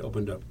of all, it's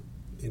opened up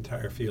the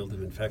entire field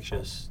of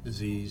infectious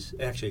disease,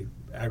 actually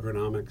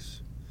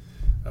agronomics,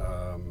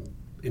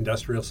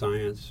 industrial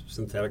science,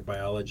 synthetic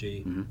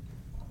biology,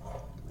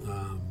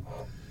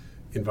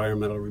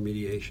 environmental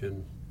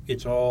remediation.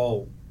 It's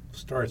all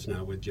starts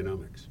now with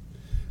genomics.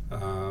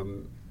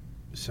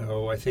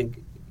 So I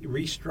think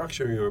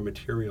restructuring our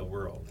material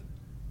world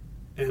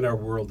and our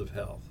world of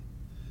health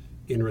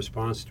in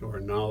response to our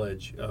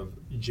knowledge of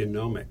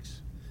genomics,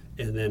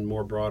 and then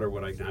more broader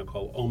what I now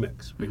call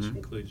omics, which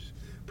includes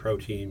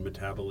protein,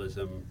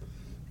 metabolism,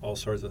 all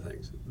sorts of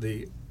things.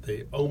 The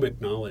omic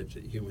knowledge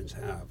that humans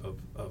have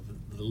of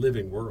the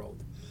living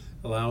world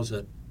allows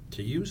us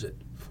to use it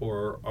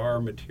for our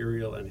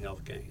material and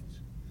health gains.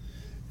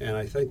 And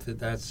I think that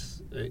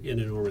that's an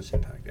enormous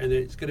impact. And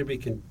it's going to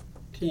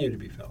continue to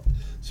be felt.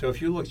 So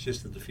if you look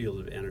just at the field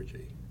of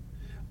energy,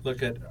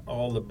 look at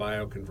all the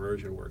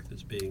bioconversion work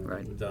that's being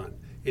done.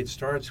 It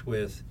starts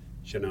with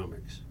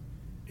genomics.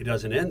 It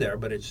doesn't end there,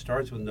 but it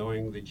starts with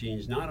knowing the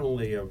genes not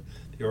only of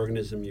the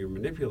organism you're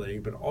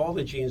manipulating, but all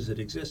the genes that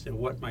exist and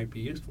what might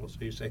be useful. So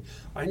you say,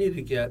 I need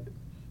to get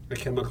a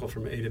chemical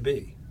from A to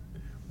B.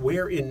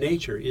 Where in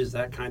nature is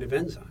that kind of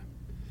enzyme?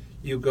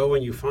 You go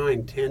and you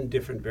find 10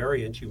 different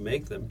variants, you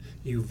make them,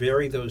 you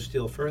vary those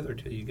still further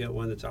till you get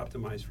one that's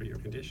optimized for your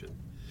condition.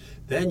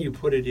 Then you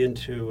put it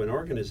into an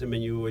organism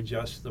and you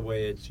adjust the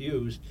way it's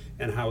used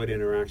and how it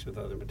interacts with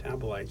other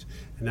metabolites.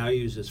 And now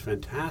you use this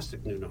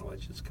fantastic new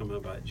knowledge that's come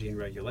about gene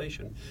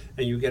regulation,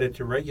 and you get it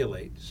to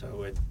regulate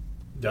so it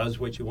does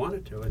what you want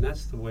it to. And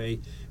that's the way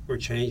we're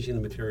changing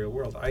the material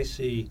world. I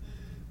see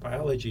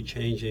biology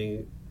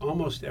changing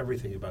almost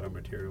everything about our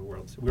material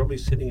world. So we'll be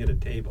sitting at a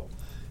table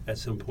at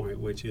some point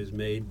which is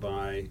made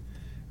by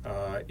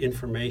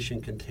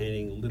information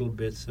containing little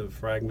bits of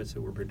fragments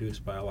that were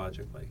produced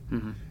biologically.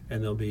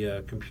 And there'll be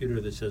a computer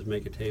that says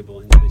make a table,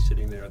 and you'll be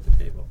sitting there at the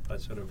table.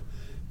 That's sort of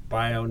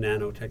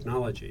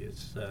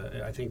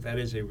bio-nanotechnology. I think that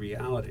is a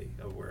reality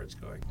of where it's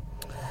going.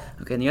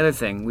 Okay, and the other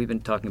thing, we've been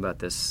talking about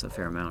this a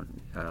fair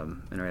amount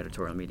in our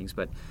editorial meetings,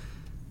 but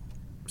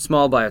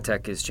small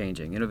biotech is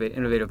changing.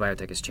 Innovative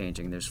biotech is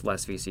changing. There's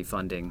less VC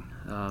funding.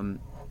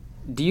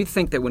 Do you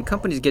think that when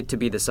companies get to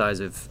be the size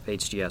of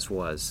HGS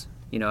was,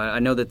 I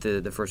know that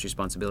the first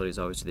responsibility is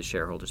always to the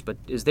shareholders, but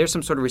is there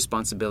some sort of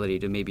responsibility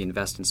to maybe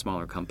invest in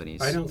smaller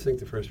companies? I don't think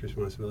the first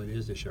responsibility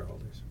is the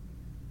shareholders.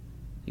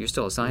 You're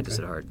still a scientist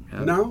at heart.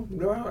 Yeah. No,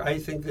 I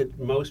think that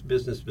most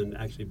businessmen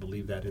actually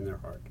believe that in their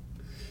heart,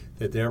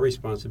 that their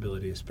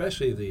responsibility,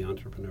 especially the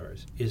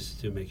entrepreneurs, is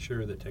to make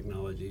sure that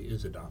technology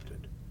is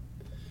adopted,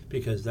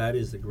 because that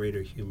is the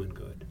greater human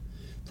good.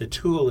 The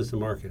tool is the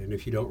market, and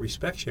if you don't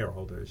respect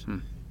shareholders,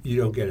 you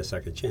don't get a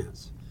second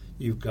chance.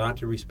 You've got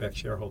to respect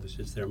shareholders.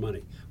 It's their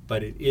money.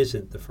 But it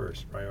isn't the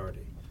first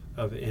priority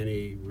of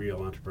any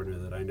real entrepreneur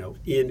that I know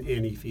in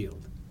any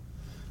field.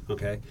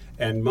 Okay?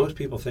 And most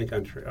people think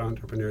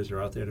entrepreneurs are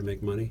out there to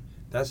make money.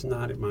 That's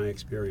not my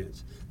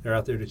experience. They're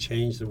out there to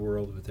change the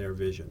world with their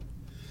vision.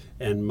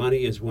 And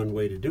money is one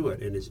way to do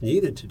it, and it's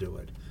needed to do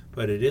it,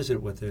 but it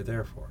isn't what they're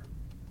there for.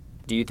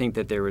 Do you think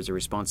that there is a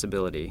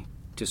responsibility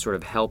to sort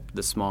of help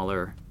the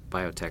smaller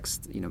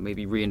biotechs,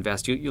 maybe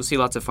reinvest? You'll see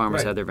lots of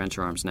farmers have their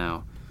venture arms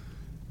now.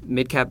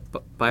 Mid-cap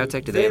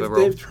biotech, do they have a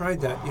role? They've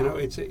tried that.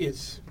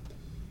 It's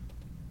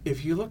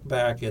if you look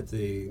back at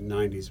the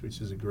 90s,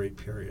 which is a great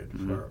period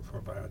for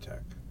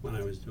biotech, when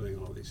I was doing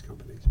all these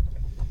companies,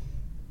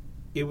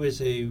 it was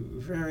a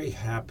very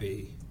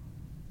happy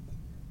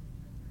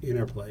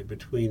interplay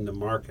between the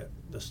market,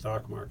 the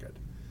stock market,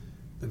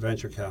 the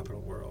venture capital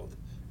world,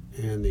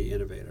 and the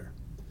innovator.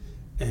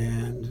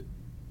 And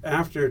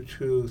after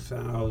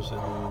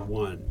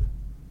 2001,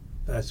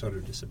 that sort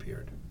of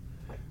disappeared.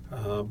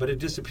 But it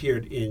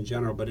disappeared in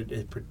general, but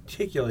it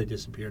particularly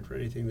disappeared for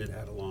anything that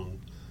had a long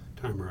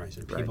time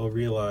horizon. People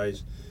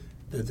realized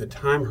that the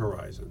time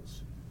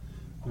horizons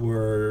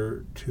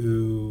were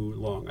too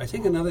long. I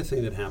think another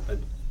thing that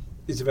happened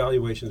is the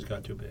valuations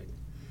got too big.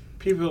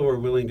 People were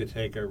willing to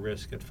take a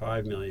risk at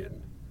 $5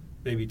 million,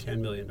 maybe $10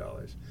 million,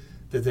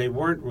 that they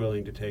weren't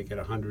willing to take at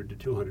 $100 to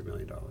 $200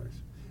 million.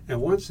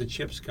 And once the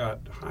chips got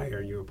higher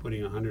and you were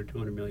putting $100,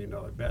 $200 million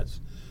bets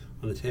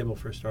on the table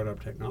for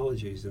startup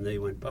technologies and they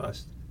went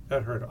bust,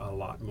 that hurt a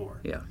lot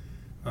more. Yeah.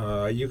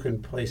 You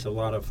can place a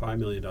lot of $5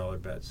 million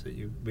bets,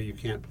 but you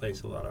can't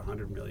place a lot of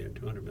 $100 million,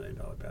 $200 million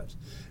bets.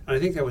 And I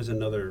think that was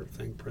another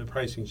thing. The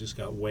pricing just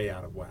got way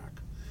out of whack.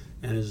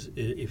 And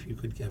if you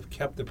could have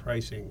kept the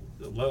pricing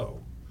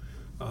low,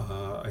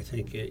 I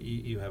think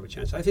you have a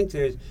chance. I think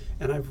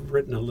and I've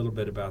written a little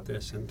bit about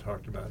this and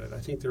talked about it, I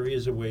think there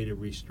is a way to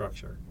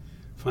restructure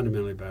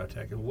fundamentally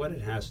biotech. And what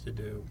it has to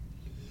do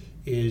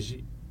is,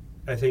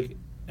 I think,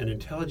 an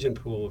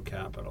intelligent pool of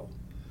capital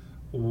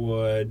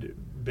would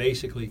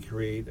basically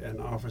create an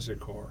officer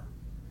corps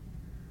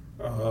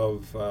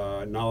of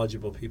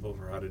knowledgeable people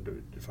for how to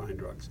define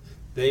drugs.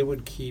 They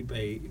would keep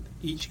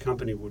each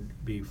company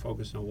would be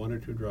focused on one or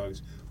two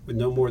drugs with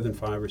no more than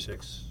 5 or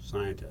 6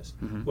 scientists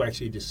who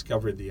actually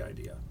discovered the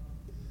idea.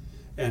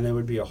 And there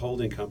would be a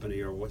holding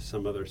company or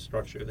some other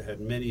structure that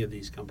had many of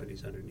these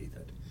companies underneath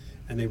it.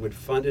 and they would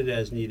fund it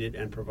as needed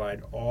and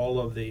provide all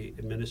of the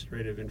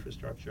administrative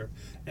infrastructure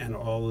and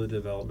all the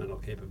developmental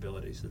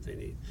capabilities that they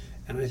need.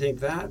 And I think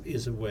that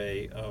is a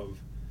way of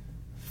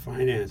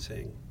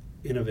financing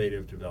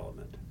innovative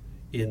development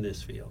in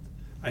this field.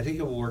 I think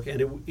it will work, and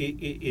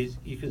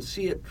you can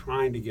see it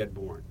trying to get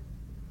born.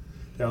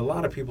 There are a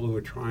lot of people who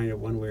are trying it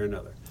one way or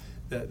another.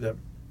 The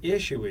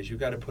issue is you've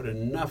got to put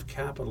enough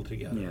capital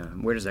together. Yeah,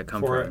 where does that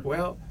come from?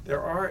 Well,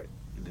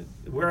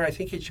 where I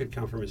think it should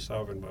come from is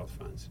sovereign wealth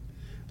funds.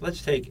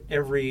 Let's take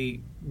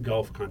every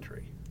Gulf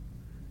country,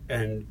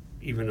 and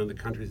even in the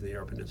countries in the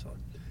Arab Peninsula.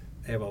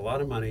 They have a lot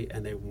of money,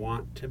 and they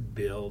want to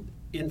build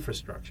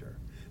infrastructure.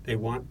 They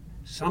want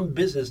some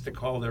business to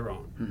call their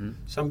own,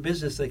 some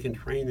business they can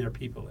train their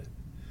people in.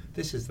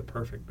 This is the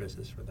perfect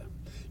business for them.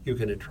 You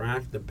can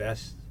attract the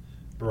best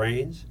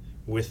brains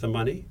with the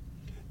money.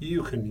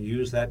 You can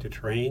use that to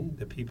train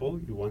the people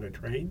you want to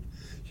train.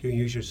 You can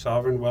use your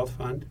sovereign wealth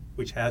fund,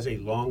 which has a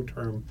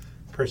long-term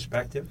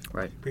perspective,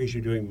 right? Because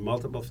you're doing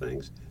multiple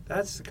things.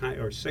 That's the kind,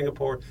 or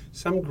Singapore,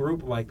 some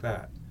group like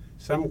that,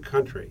 some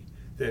country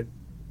that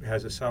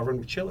has a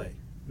sovereign, Chile,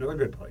 another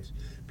good place.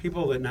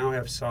 People that now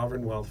have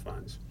sovereign wealth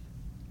funds,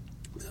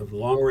 have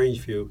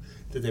long-range view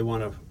that they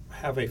want to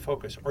have a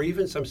focus, or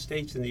even some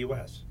states in the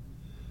U.S.,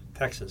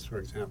 Texas, for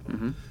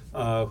example,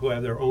 who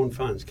have their own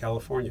funds,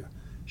 California,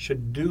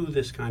 should do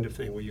this kind of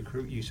thing where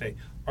you say,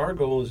 our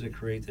goal is to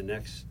create the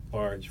next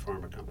large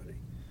pharma company.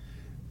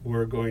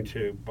 We're going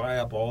to buy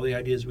up all the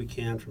ideas we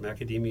can from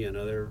academia and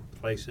other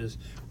places.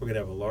 We're going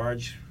to have a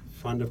large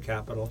fund of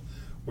capital.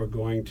 We're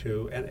going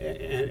to,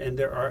 and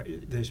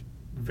there's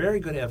very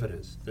good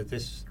evidence that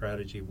this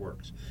strategy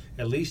works,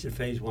 at least in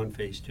phase 1,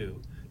 phase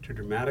 2, to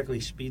dramatically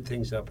speed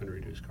things up and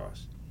reduce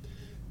costs.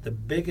 The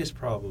biggest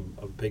problem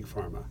of big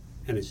pharma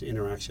and its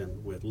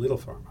interaction with little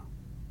pharma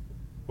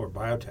or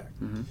biotech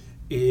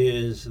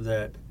is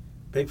that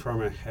big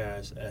pharma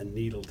has a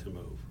needle to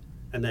move,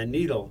 and that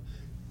needle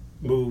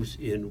moves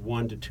in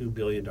 $1 to $2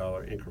 billion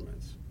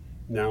increments.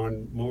 Now,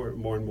 in more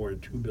and more in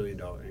 $2 billion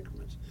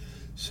increments.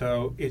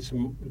 So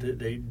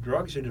the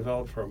drugs are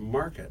developed for a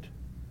market,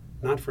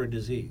 not for a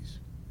disease,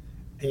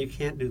 and you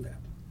can't do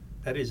that.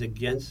 That is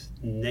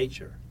against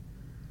nature.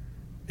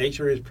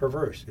 Nature is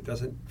perverse. It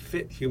doesn't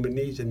fit human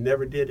needs and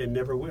never did and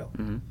never will.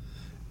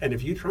 And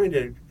if you're trying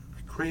to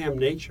cram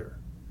nature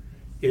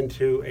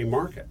into a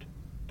market,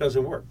 it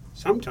doesn't work.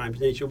 Sometimes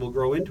nature will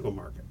grow into a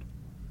market.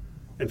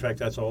 In fact,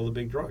 that's all the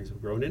big drugs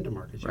have grown into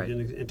markets. You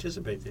didn't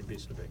anticipate they'd be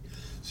so big.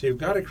 So you've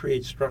got to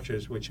create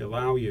structures which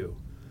allow you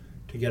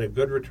to get a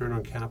good return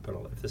on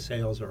capital if the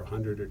sales are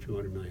 $100 or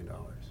 $200 million.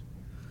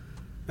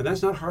 And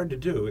that's not hard to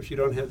do if you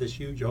don't have this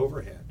huge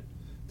overhead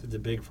to the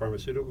big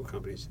pharmaceutical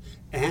companies,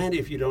 and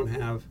if you don't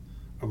have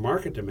a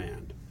market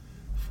demand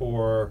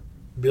for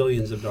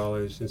billions of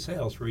dollars in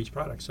sales for each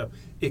product. So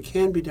it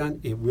can be done,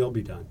 it will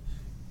be done.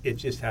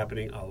 It's just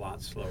happening a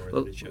lot slower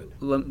than it should.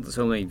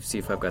 So let me see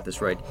if I've got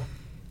this right.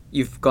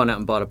 You've gone out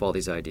and bought up all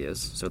these ideas.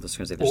 So let's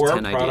say there's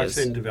 10 ideas. Or products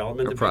in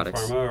development, or big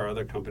pharma or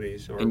other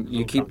companies. Or and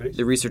you keep companies.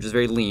 The research is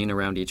very lean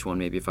around each one,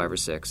 maybe 5 or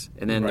 6.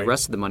 And then the Right.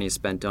 rest of the money is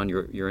spent on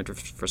your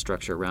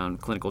infrastructure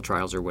around clinical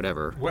trials or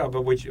whatever. Well,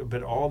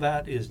 but all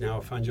that is now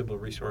a fungible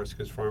resource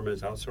because pharma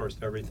has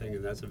outsourced everything,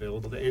 and that's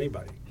available to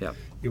anybody. Yeah.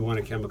 You want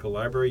a chemical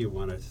library, you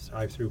want a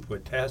high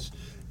throughput test,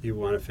 you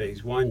want a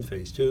phase 1,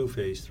 phase 2,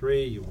 phase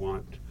 3, you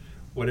want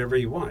whatever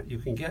you want. You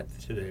can get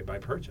today by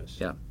purchase.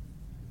 Yeah.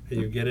 And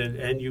you get it,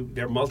 and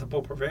there are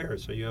multiple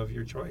purveyors, so you have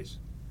your choice.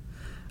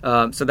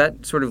 So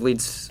that sort of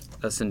leads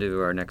us into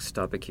our next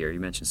topic here.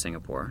 You mentioned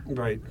Singapore.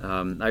 Right.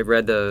 I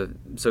read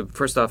so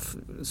first off,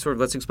 sort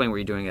of let's explain what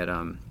you're doing at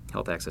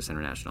Health Access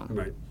International.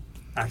 Right.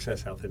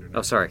 Access Health International.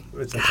 Oh, sorry.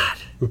 It's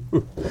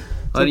okay.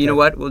 Well, you know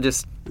what? We'll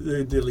just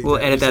Delete we'll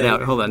that. edit that Say-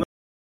 out. Hold on.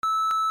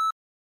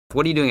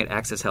 What are you doing at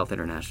Access Health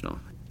International?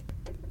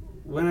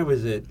 When I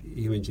was at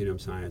Human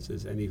Genome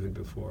Sciences, and even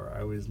before,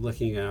 I was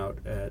looking out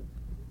at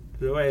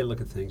the way I look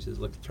at things is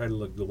try to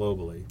look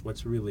globally.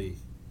 What's really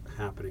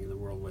happening in the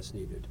world? What's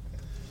needed?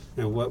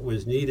 And what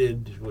was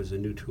needed was a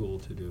new tool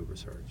to do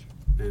research,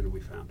 and we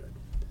found it.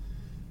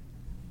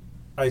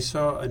 I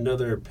saw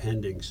another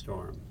pending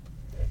storm,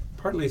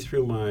 partly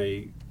through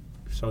my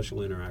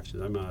social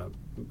interactions.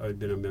 I've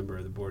been a member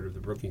of the board of the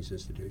Brookings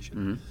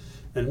Institution,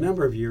 and a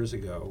number of years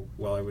ago,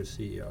 while I was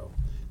CEO,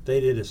 they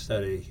did a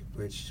study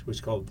which was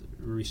called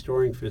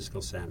Restoring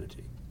Fiscal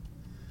Sanity.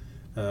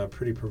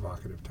 Pretty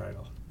provocative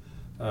title.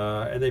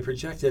 And they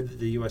projected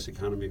the U.S.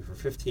 economy for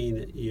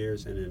 15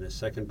 years and in a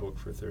second book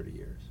for 30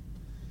 years.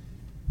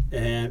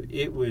 And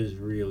it was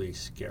really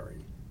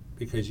scary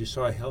because you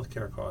saw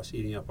healthcare costs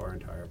eating up our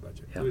entire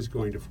budget. Yeah. It was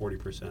going to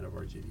 40% of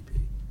our GDP.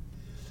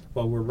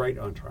 Well, we're right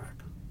on track.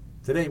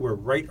 Today, we're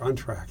right on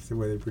track the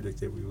way they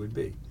predicted we would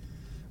be.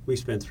 We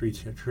spend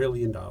 $3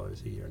 trillion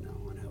a year now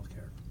on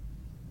healthcare,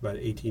 about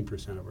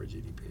 18% of our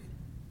GDP.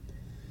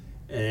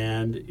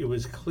 And it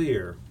was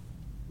clear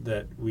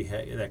that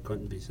that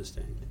couldn't be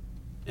sustained.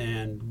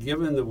 And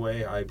given the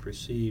way I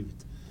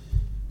perceived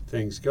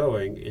things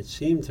going, it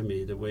seemed to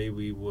me the way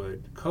we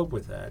would cope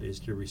with that is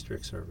to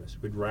restrict service.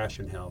 We'd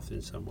ration health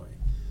in some way.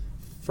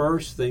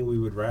 first thing we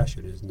would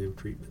ration is new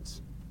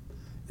treatments.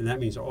 And that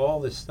means all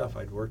this stuff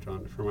I'd worked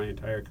on for my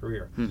entire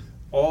career,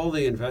 all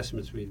the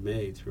investments we'd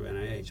made through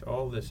NIH,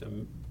 all this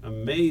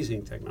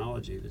amazing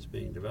technology that's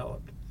being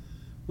developed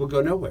would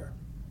go nowhere.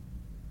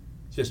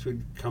 Just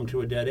would come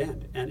to a dead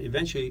end. And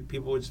eventually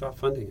people would stop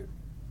funding it.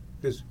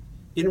 Because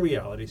in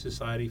reality,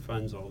 society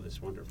funds all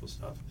this wonderful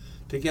stuff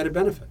to get a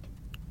benefit,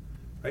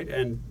 right?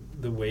 And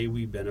the way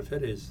we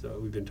benefit is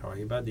we've been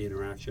talking about the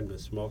interaction with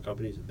small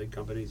companies and big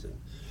companies, and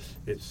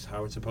it's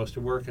how it's supposed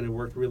to work, and it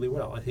worked really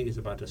well. I think it's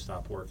about to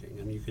stop working,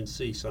 and you can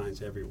see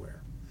signs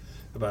everywhere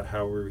about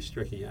how we're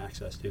restricting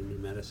access to new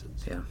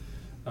medicines,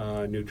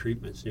 new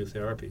treatments, new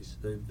therapies.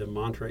 The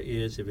mantra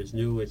is, if it's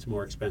new, it's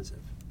more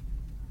expensive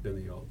than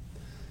the old.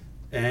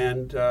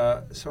 And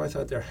so I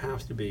thought there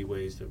has to be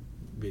ways of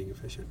being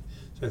efficient.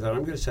 So I thought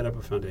I'm going to set up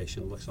a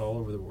foundation that looks all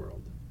over the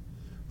world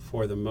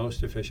for the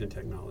most efficient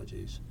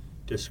technologies,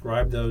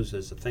 describe those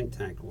as a think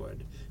tank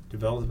would,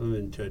 develop them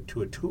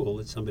into a tool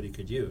that somebody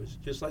could use,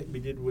 just like we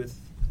did with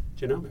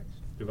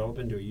genomics, develop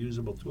into a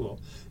usable tool,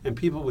 and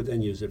people would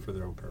then use it for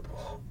their own purpose.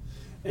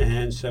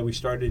 And so we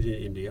started in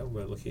India.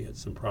 We're looking at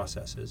some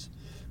processes.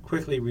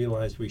 Quickly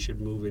realized we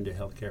should move into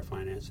healthcare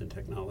finance and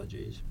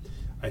technologies.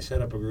 I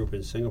set up a group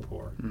in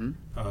Singapore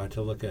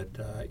to look at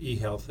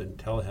e-health and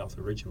telehealth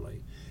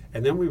originally.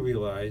 And then we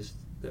realized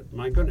that,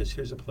 my goodness,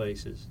 here's a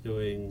place that's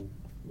doing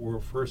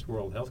first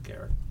world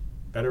healthcare,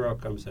 better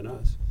outcomes than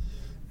us,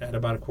 at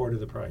about a quarter of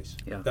the price.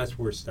 That's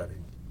worth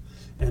studying.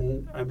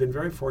 And I've been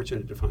very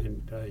fortunate to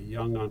find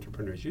young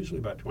entrepreneurs, usually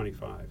about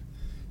 25,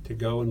 to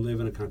go and live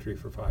in a country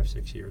for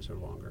 5-6 years or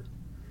longer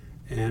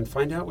and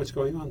find out what's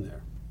going on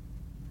there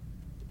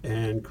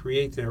and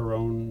create their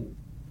own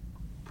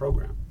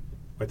program,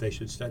 what they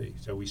should study.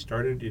 So we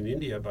started in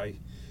India by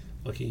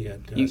looking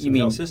at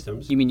health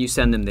systems. You mean you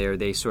send them there,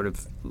 they sort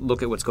of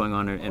look at what's going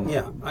on and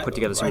put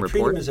together some report? I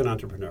treat them as an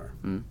entrepreneur.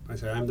 I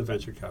say, I'm the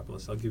venture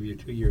capitalist. I'll give you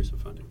 2 years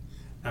of funding.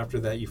 After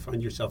that, you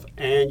fund yourself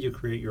and you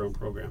create your own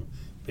program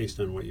based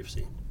on what you've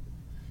seen.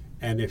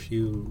 And if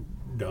you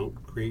don't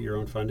create your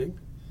own funding,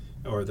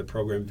 or the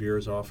program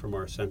veers off from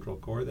our central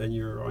core, then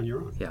you're on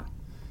your own. Yeah.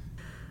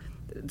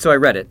 So I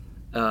read it.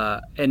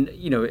 And,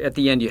 at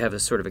the end you have a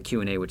sort of a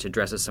Q&A which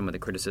addresses some of the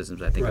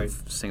criticisms, I think,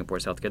 of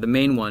Singapore's healthcare. The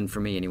main one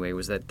for me, anyway,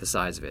 was that the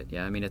size of it.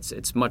 Yeah, I mean,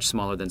 it's much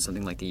smaller than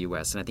something like the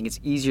U.S., and I think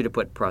it's easier to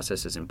put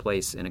processes in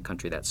place in a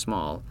country that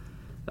small.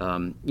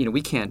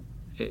 We can't,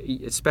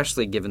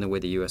 especially given the way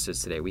the U.S.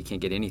 is today, we can't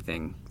get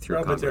anything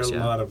through Congress. But there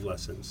are a lot of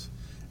lessons,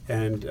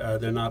 and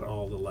they're not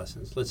all the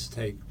lessons. Let's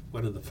take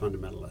one of the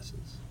fundamental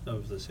lessons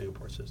of the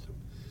Singapore system,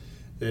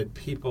 that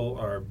people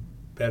are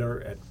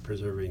better at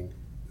preserving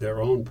their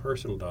own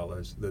personal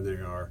dollars than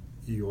they are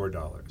your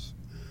dollars,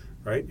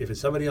 right? If it's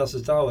somebody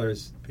else's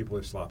dollars, people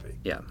are sloppy.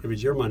 Yeah. If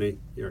it's your money,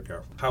 you're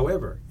careful.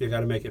 However, you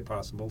got to make it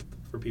possible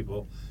for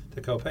people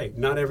to copay.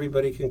 Not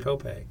everybody can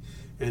copay,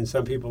 and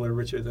some people are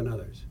richer than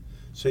others.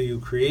 So you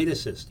create a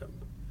system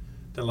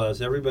that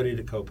allows everybody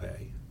to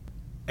copay,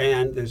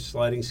 and there's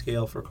sliding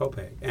scale for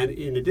copay. And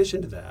in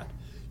addition to that,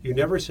 you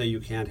never say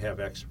you can't have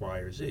X, Y,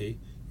 or Z.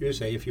 You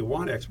say if you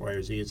want X, Y,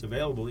 or Z, it's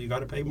available, you got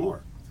to pay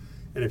more.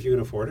 And if you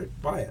can afford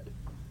it, buy it.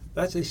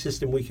 That's a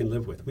system we can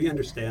live with. We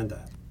understand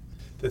that.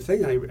 The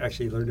thing I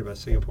actually learned about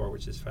Singapore,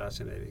 which is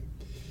fascinating,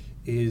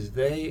 is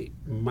they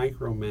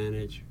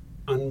micromanage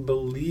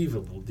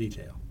unbelievable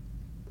detail.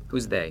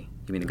 Who's they?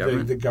 You mean the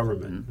government? The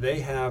government. Mm-hmm.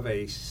 They have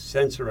a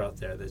sensor out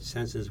there that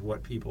senses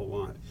what people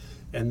want.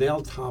 And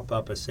they'll top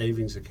up a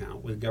savings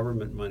account with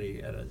government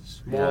money at a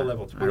small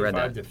level,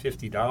 $25 to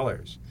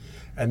 $50.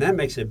 And that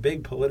makes a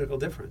big political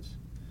difference.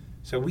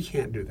 So we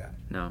can't do that.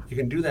 No. You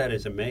can do that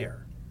as a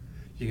mayor.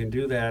 You can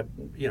do that,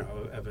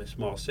 of a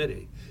small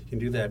city. You can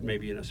do that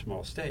maybe in a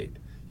small state.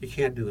 You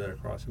can't do that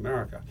across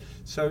America.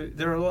 So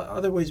there are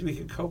other ways we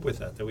could cope with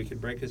that we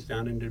could break this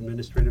down into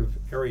administrative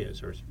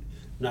areas, or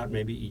not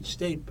maybe each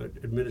state, but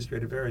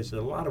administrative areas.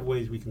 There's a lot of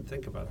ways we can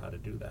think about how to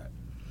do that.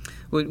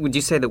 Would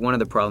you say that one of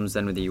the problems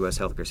then with the U.S.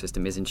 healthcare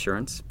system is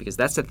insurance? Because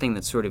that's the thing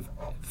that sort of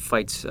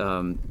fights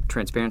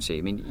transparency.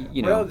 I mean,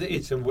 Well,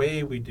 it's the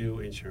way we do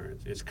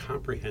insurance. It's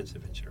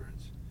comprehensive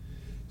insurance.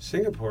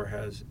 Singapore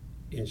has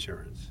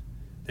insurance.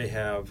 They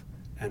have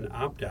an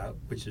opt-out,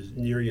 which is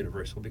near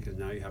universal, because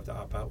now you have to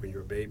opt out when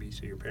you're a baby,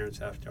 so your parents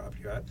have to opt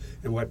you out.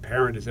 And what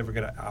parent is ever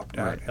going to opt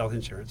out health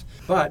insurance?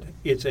 But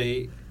it's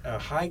a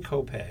high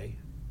copay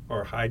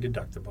or high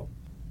deductible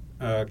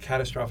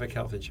catastrophic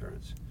health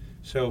insurance.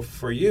 So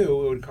for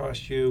you, it would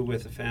cost you,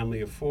 with a family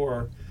of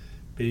 4,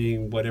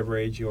 being whatever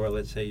age you are,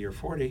 let's say you're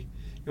 40,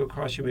 it would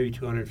cost you maybe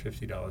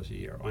 $250 a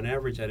year. On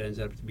average, that ends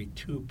up to be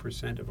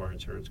 2% of our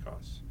insurance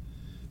costs.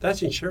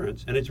 That's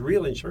insurance, and it's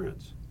real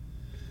insurance.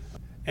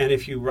 And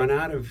if you run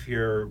out of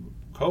your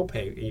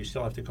copay, and you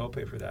still have to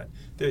copay for that,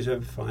 there's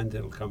a fund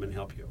that'll come and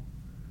help you.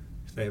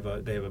 They have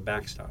a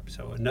backstop.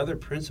 So another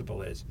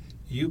principle is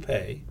you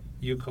pay,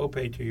 you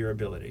copay to your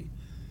ability,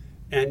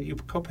 and you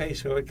copay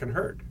so it can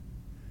hurt.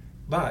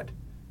 But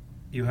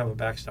you have a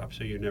backstop,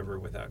 so you're never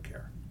without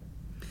care.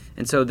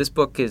 And so this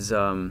book is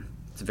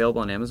it's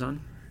available on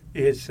Amazon?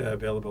 It's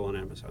available on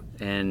Amazon.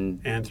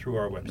 And through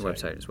our website.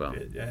 Website as well.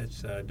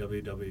 It's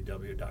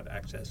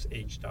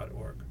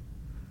www.accessh.org.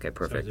 Okay,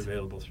 perfect. So it's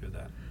available through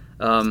that.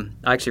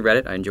 I actually read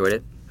it. I enjoyed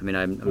it. I mean,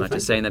 I'm not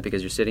just saying that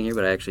because you're sitting here,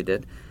 but I actually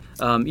did.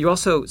 You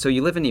also, so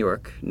you live in New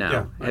York now.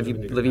 Yeah, Have you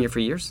been living here for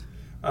years?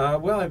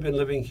 Well, I've been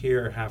living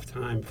here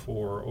half-time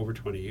for over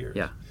 20 years.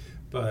 Yeah.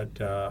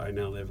 But I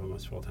now live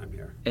almost full-time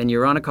here. And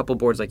you're on a couple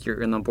boards, like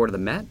you're on the board of the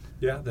Met?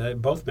 Yeah,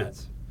 both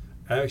Mets.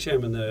 Actually,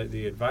 I'm on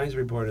the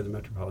advisory board of the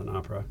Metropolitan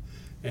Opera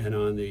and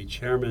on the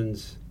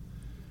chairman's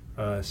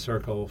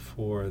circle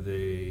for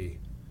the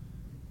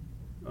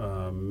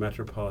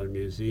Metropolitan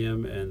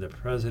Museum and the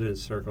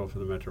president's circle for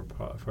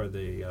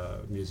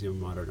the Museum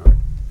of Modern Art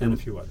and a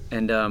few others.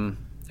 And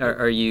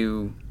are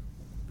you,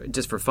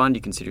 just for fun, do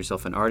you consider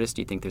yourself an artist?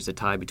 Do you think there's a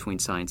tie between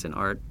science and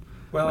art?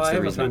 Well, I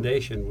have a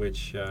foundation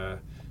which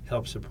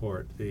helps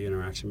support the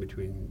interaction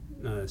between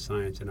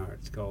science and art.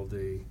 It's called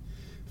the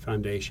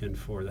Foundation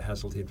for the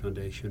Hazeltine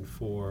Foundation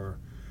for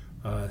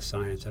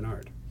Science and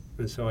Art.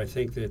 And so I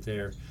think that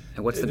they're...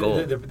 And what's the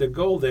goal? The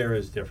goal there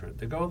is different.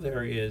 The goal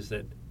there is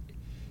that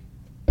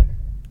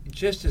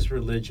just as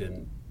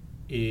religion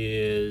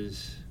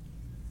is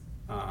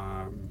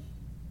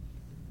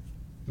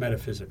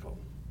metaphysical,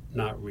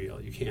 not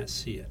real, you can't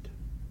see it,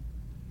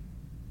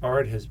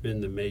 art has been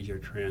the major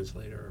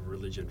translator of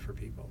religion for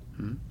people.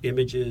 Mm-hmm.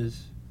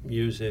 Images,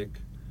 music,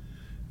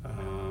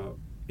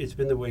 it's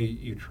been the way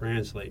you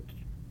translate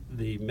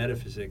the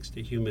metaphysics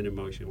to human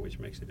emotion, which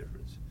makes a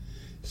difference.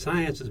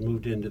 Science has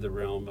moved into the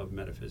realm of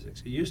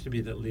metaphysics. It used to be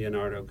that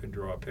Leonardo could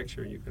draw a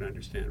picture and you could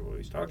understand what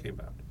he's talking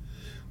about.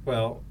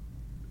 Well,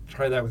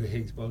 try that with a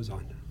Higgs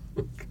boson.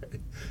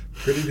 Okay,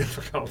 pretty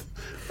difficult,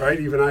 right?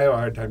 Even I have a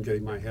hard time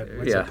getting my head.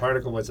 What's a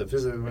particle? What's a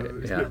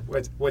physics?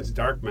 What's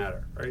dark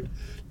matter, right?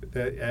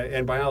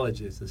 And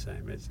biology is the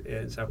same. It's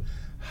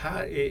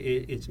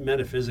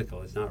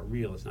metaphysical. It's not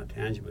real. It's not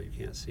tangible. You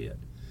can't see it.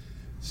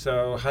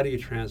 So how do you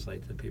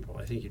translate to people?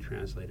 I think you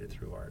translate it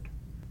through art,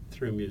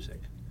 through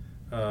music.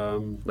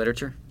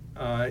 Literature?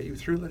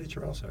 Through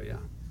literature also, yeah.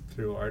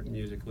 Through art,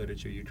 music,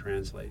 literature, you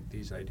translate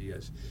these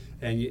ideas.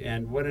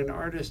 And what an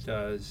artist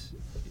does,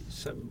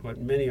 what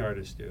many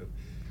artists do,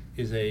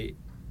 is they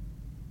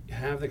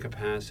have the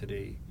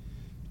capacity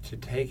to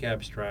take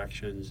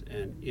abstractions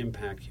and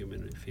impact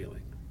human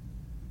feeling.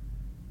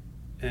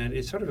 And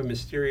it's sort of a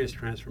mysterious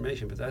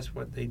transformation, but that's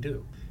what they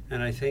do.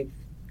 And I think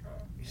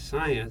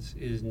science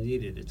is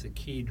needed. It's a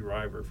key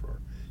driver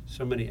for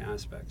so many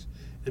aspects.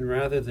 And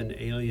rather than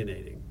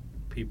alienating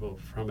people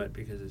from it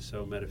because it's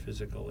so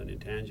metaphysical and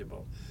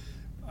intangible,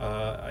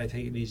 I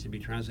think it needs to be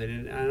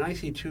translated. And I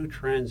see two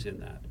trends in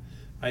that.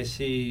 I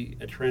see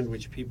a trend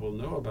which people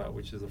know about,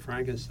 which is the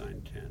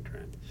Frankenstein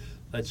trend.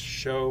 Let's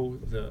show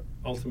the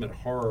ultimate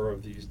horror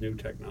of these new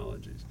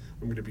technologies.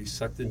 I'm going to be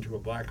sucked into a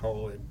black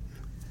hole and,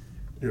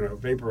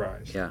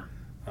 vaporized. Yeah.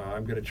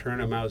 I'm going to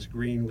turn a mouse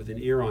green with an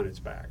ear on its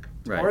back.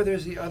 Right. Or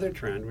there's the other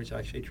trend, which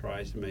actually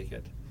tries to make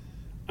it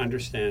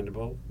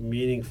understandable,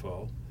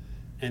 meaningful,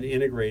 and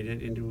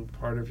integrated into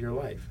part of your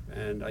life.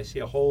 And I see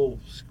a whole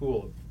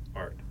school of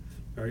art,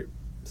 a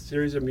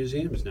series of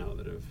museums now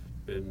that have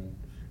been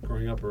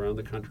growing up around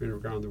the country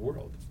and around the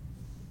world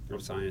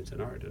of science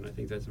and art. And I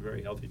think that's a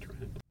very healthy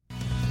trend.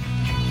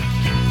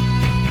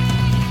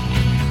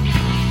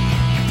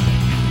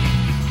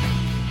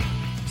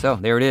 So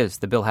there it is,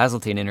 the Bill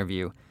Hazeltine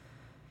interview.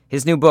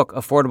 His new book,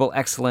 Affordable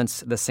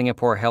Excellence, The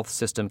Singapore Health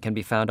System, can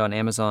be found on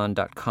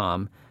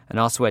Amazon.com and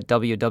also at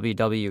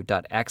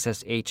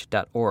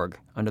www.accessh.org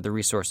under the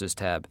Resources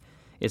tab.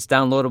 It's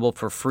downloadable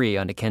for free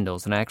onto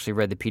Kindles, and I actually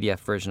read the PDF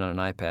version on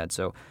an iPad.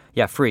 So,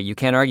 yeah, free. You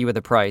can't argue with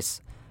the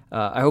price.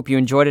 I hope you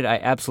enjoyed it. I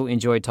absolutely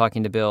enjoyed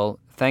talking to Bill.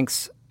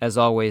 Thanks, as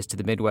always, to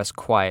the Midwest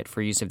Quiet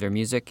for use of their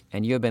music.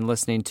 And you have been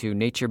listening to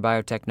Nature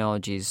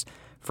Biotechnology's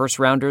First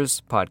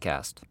Rounders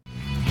podcast.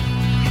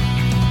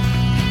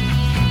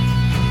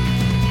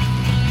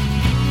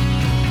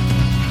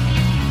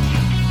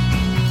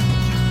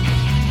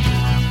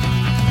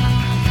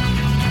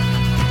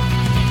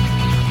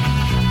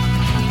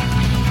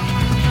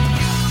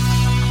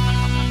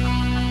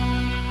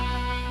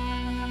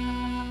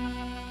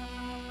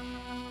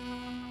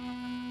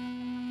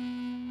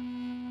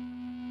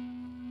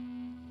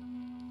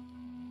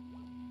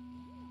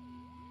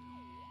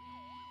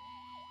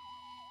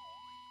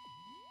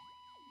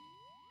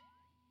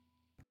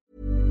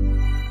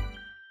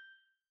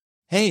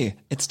 Hey,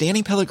 it's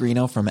Danny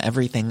Pellegrino from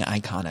Everything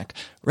Iconic.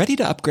 Ready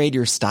to upgrade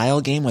your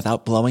style game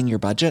without blowing your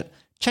budget?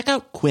 Check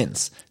out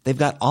Quince. They've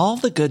got all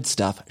the good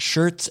stuff,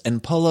 shirts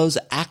and polos,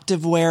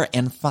 activewear,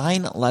 and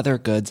fine leather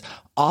goods,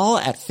 all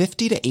at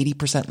 50 to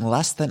 80%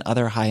 less than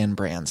other high-end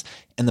brands.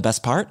 And the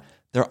best part?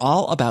 They're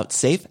all about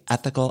safe,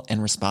 ethical,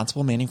 and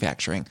responsible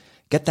manufacturing.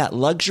 Get that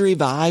luxury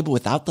vibe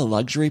without the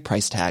luxury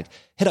price tag.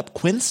 Hit up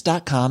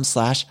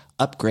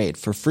quince.com/upgrade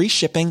for free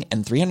shipping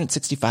and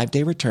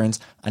 365-day returns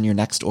on your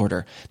next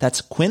order.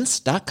 That's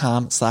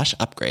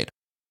quince.com/upgrade.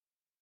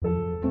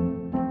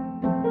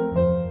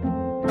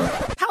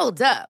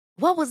 Hold up.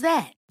 What was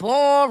that?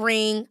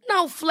 Boring.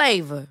 No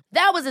flavor.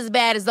 That was as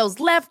bad as those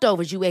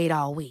leftovers you ate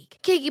all week.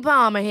 Keke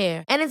Palmer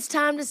here, and it's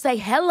time to say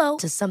hello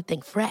to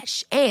something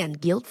fresh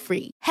and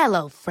guilt-free.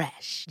 Hello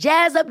Fresh.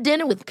 Jazz up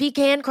dinner with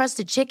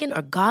pecan-crusted chicken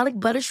or garlic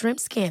butter shrimp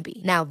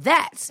scampi. Now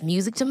that's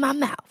music to my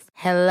mouth.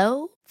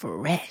 Hello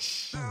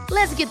Fresh.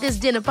 Let's get this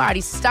dinner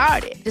party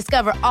started.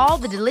 Discover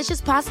all the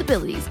delicious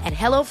possibilities at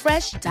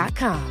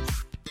HelloFresh.com.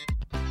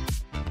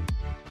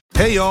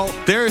 Hey, y'all,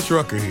 Darius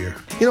Rucker here.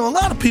 You know, a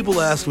lot of people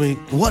ask me,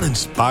 what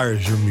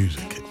inspires your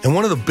music? And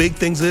one of the big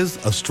things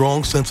is a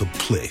strong sense of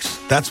place.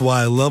 That's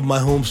why I love my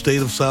home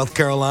state of South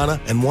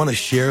Carolina and want to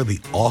share the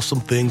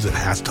awesome things it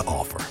has to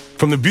offer.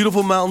 From the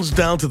beautiful mountains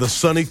down to the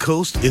sunny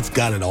coast, it's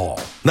got it all.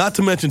 Not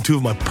to mention two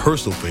of my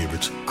personal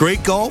favorites,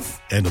 great golf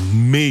and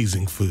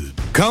amazing food.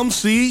 Come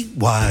see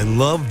why I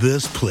love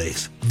this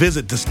place.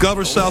 Visit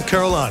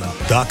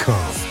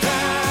discoversouthcarolina.com.